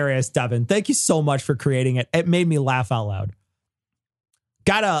hilarious, Devin. Thank you so much for creating it. It made me laugh out loud.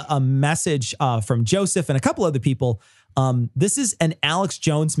 Got a message from Joseph and a couple other people. This is an Alex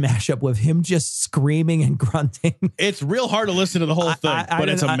Jones mashup with him just screaming and grunting. It's real hard to listen to the whole thing, but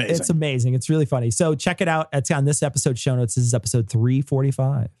it's amazing. It's amazing. It's really funny. So check it out. It's on this episode show notes. This is episode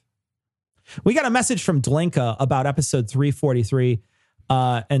 345. We got a message from Dlinka about episode 343.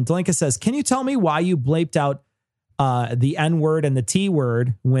 And Dlinka says, can you tell me why you bleeped out the N word and the T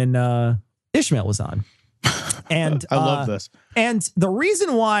word when Ishmael was on? And I love this. And the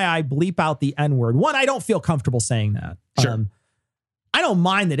reason why I bleep out the N word, one, I don't feel comfortable saying that. Sure. I don't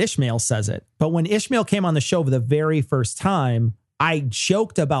mind that Ishmael says it, but when Ishmael came on the show for the very first time, I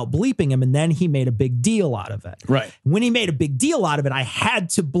joked about bleeping him, and then he made a big deal out of it. Right. When he made a big deal out of it, I had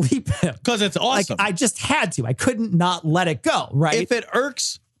to bleep him. Because it's awesome. Like, I just had to. I couldn't not let it go, right? If it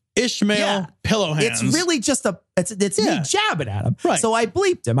irks Ishmael pillow hands. It's really just it's me jabbing at him. Right. So I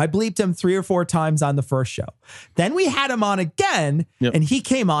bleeped him. I bleeped him 3 or 4 times on the first show. Then we had him on again, and he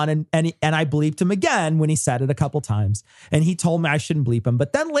came on and I bleeped him again when he said it a couple times. And he told me I shouldn't bleep him.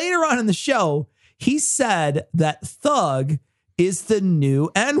 But then later on in the show, he said that thug is the new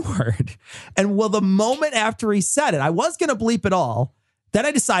N-word. And well, the moment after he said it, I was going to bleep it all. Then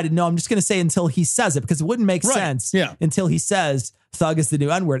I decided, no, I'm just going to say until he says it, because it wouldn't make sense until he says thug is the new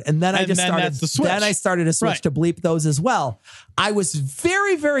N-word. And then I started to switch to bleep those as well. I was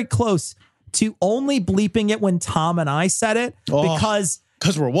very, very close to only bleeping it when Tom and I said it because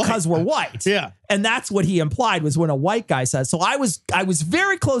we're white. Because we're white. Yeah. And that's what he implied was when a white guy says. So I was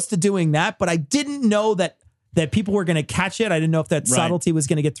very close to doing that, but I didn't know that people were going to catch it. I didn't know if that subtlety was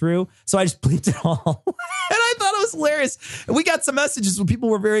going to get through. So I just bleeped it all. And I thought it was hilarious. And we got some messages when people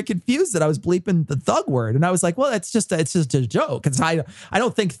were very confused that I was bleeping the thug word. And I was like, well, it's just a joke. I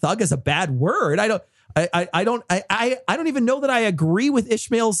don't think thug is a bad word. I don't even know that I agree with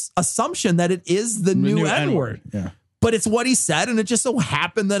Ishmael's assumption that it is the new N-word. Yeah. But it's what he said, and it just so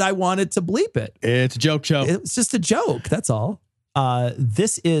happened that I wanted to bleep it. It's a joke show. It's just a joke. That's all.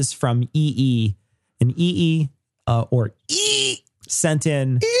 This is from EE. And EE sent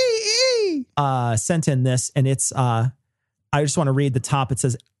in this, and it's I just want to read the top. It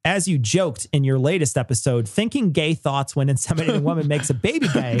says, as you joked in your latest episode, thinking gay thoughts when inseminating a woman makes a baby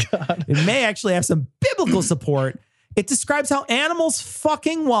gay, it may actually have some biblical support. It describes how animals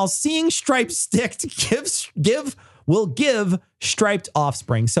fucking while seeing striped stick will give striped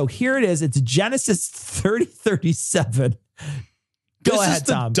offspring. So here it is. It's Genesis 30:37. Go ahead,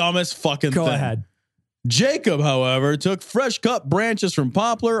 Tom. The dumbest fucking thing. Go ahead. Jacob, however, took fresh cut branches from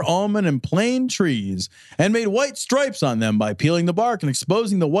poplar, almond, and plane trees and made white stripes on them by peeling the bark and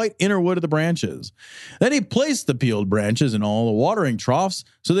exposing the white inner wood of the branches. Then he placed the peeled branches in all the watering troughs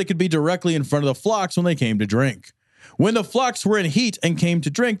so they could be directly in front of the flocks when they came to drink. When the flocks were in heat and came to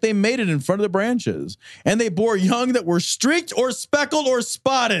drink, they mated in front of the branches, and they bore young that were streaked or speckled or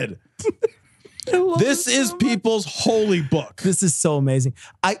spotted. This is people's holy book. This is so amazing.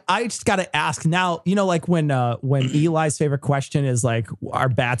 I just got to ask now, like when Eli's favorite question is like, are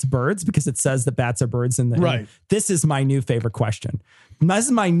bats birds? Because it says that bats are birds. Right. This is my new favorite question. This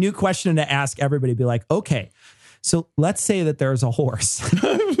is my new question to ask everybody. Be like, okay, so let's say that there's a horse.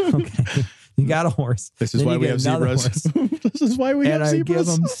 Okay. You got a horse. This is why we have zebras. This is why we have zebras. And I give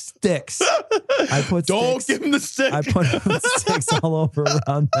them sticks. Don't give them the sticks. I put sticks all over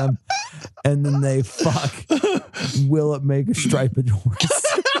around them, and then they fuck. Will it make a striped horse?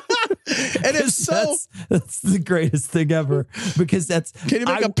 And if so, that's the greatest thing ever. Because can you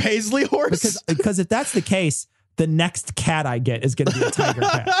make a paisley horse? Because if that's the case, the next cat I get is going to be a tiger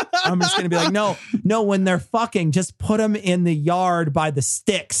cat. I'm just going to be like, no. When they're fucking, just put them in the yard by the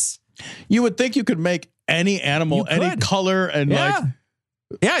sticks. You would think you could make any animal, any color, and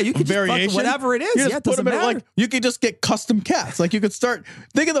you could variation, just whatever it is. You just put them in, like, you could just get custom cats. Like, you could start,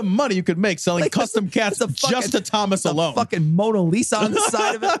 think of the money you could make selling custom cats just to Thomas alone. Fucking Mona Lisa on the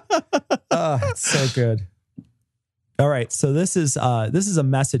side of it. It's so good. All right, so this is a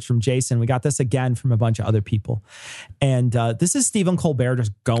message from Jason. We got this again from a bunch of other people, and this is Stephen Colbert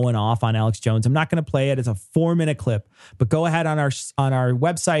just going off on Alex Jones. I'm not going to play it; it's a 4-minute clip. But go ahead on our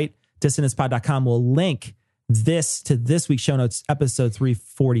website, dissonancepod.com. We'll link this to this week's show notes, episode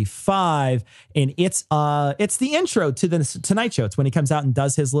 345, and it's the intro to the Tonight Show. It's when he comes out and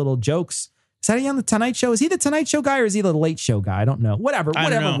does his little jokes. Is that he on the Tonight Show? Is he the Tonight Show guy or is he the Late Show guy? I don't know. Whatever.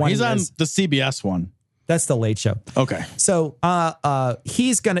 I don't know. He's on the CBS one. That's the Late Show. Okay. So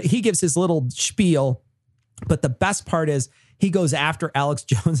he gives his little spiel, but the best part is he goes after Alex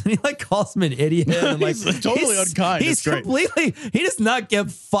Jones and he like calls him an idiot. And like, he's totally unkind. He's completely, he does not give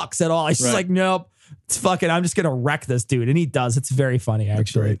fucks at all. He's just like, nope, it's fucking, I'm just going to wreck this dude. And he does. It's very funny,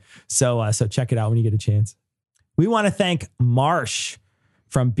 actually. So check it out when you get a chance. We want to thank Marsh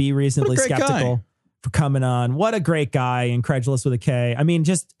from Be Reasonably Skeptical for coming on. What a great guy. Incredulous with a K. I mean,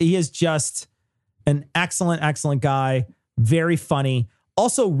 he is just an excellent guy. Very funny.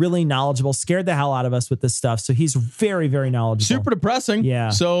 Also really knowledgeable. Scared the hell out of us with this stuff. So he's very, very knowledgeable. Super depressing. Yeah.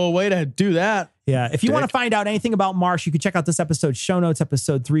 So way to do that. Yeah. If you want to find out anything about Marsh, you can check out this episode's show notes,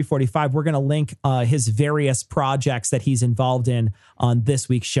 episode 345. We're going to link his various projects that he's involved in on this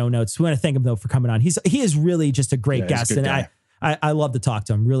week's show notes. We want to thank him, though, for coming on. He is really just a great guest. And I love to talk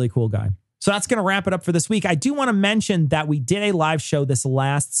to him. Really cool guy. So that's going to wrap it up for this week. I do want to mention that we did a live show this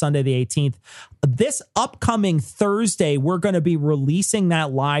last Sunday, the 18th. This upcoming Thursday, we're going to be releasing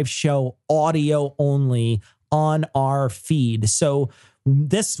that live show audio only on our feed. So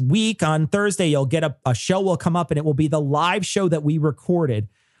this week on Thursday, you'll get a show will come up and it will be the live show that we recorded.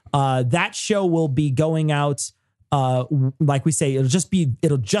 That show will be going out. Like we say, it'll just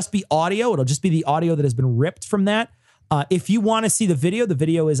be audio. It'll just be the audio that has been ripped from that. If you want to see the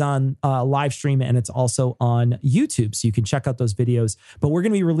video is on live stream and it's also on YouTube. So you can check out those videos. But we're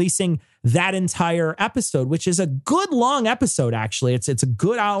going to be releasing that entire episode, which is a good long episode, actually. It's a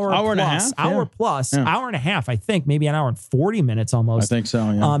good hour and a half, hour and a half, I think, maybe an hour and 40 minutes almost. I think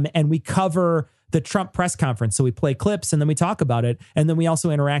so, yeah. And we cover the Trump press conference. So we play clips and then we talk about it. And then we also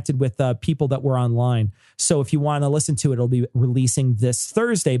interacted with people that were online. So if you want to listen to it, it'll be releasing this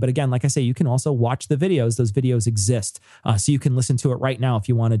Thursday. But again, like I say, you can also watch the videos. Those videos exist. So you can listen to it right now if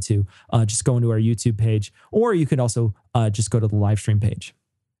you wanted to. Just go into our YouTube page, or you could also just go to the live stream page.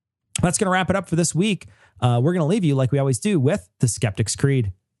 That's going to wrap it up for this week. We're going to leave you like we always do with the Skeptic's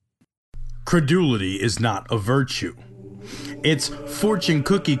Creed. Credulity is not a virtue. It's fortune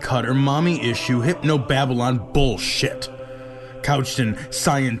cookie cutter, mommy issue, hypno Babylon bullshit. Couched in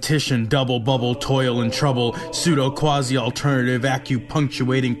scientician, double bubble, toil and trouble, pseudo quasi alternative,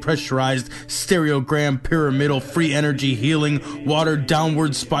 acupunctuating, pressurized, stereogram, pyramidal, free energy healing, water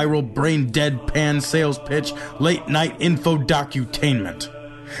downward spiral, brain deadpan, sales pitch, late night info docutainment.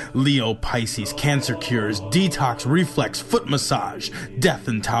 Leo, Pisces, cancer cures, detox, reflex, foot massage, death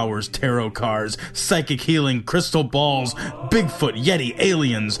and towers, tarot cards, psychic healing, crystal balls, Bigfoot, Yeti,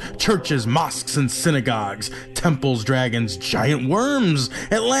 aliens, churches, mosques and synagogues, temples, dragons, giant worms,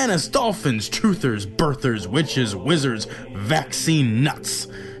 Atlantis, dolphins, truthers, birthers, witches, wizards, vaccine nuts,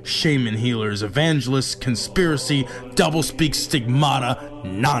 shaman healers, evangelists, conspiracy, doublespeak, stigmata,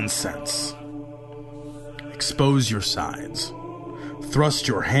 nonsense. Expose your sides. Thrust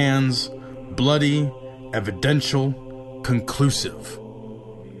your hands, bloody, evidential, conclusive.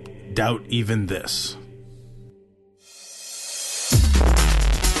 Doubt even this.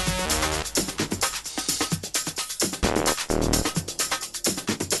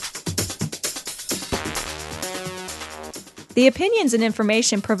 The opinions and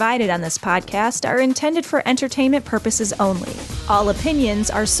information provided on this podcast are intended for entertainment purposes only. All opinions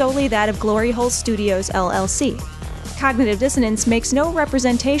are solely that of Glory Hole Studios, LLC. Cognitive Dissonance makes no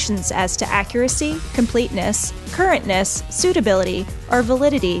representations as to accuracy, completeness, currentness, suitability, or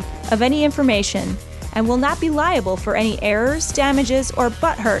validity of any information and will not be liable for any errors, damages, or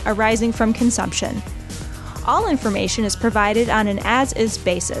butthurt arising from consumption. All information is provided on an as-is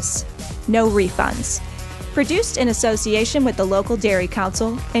basis. No refunds. Produced in association with the local Dairy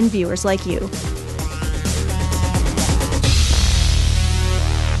Council and viewers like you.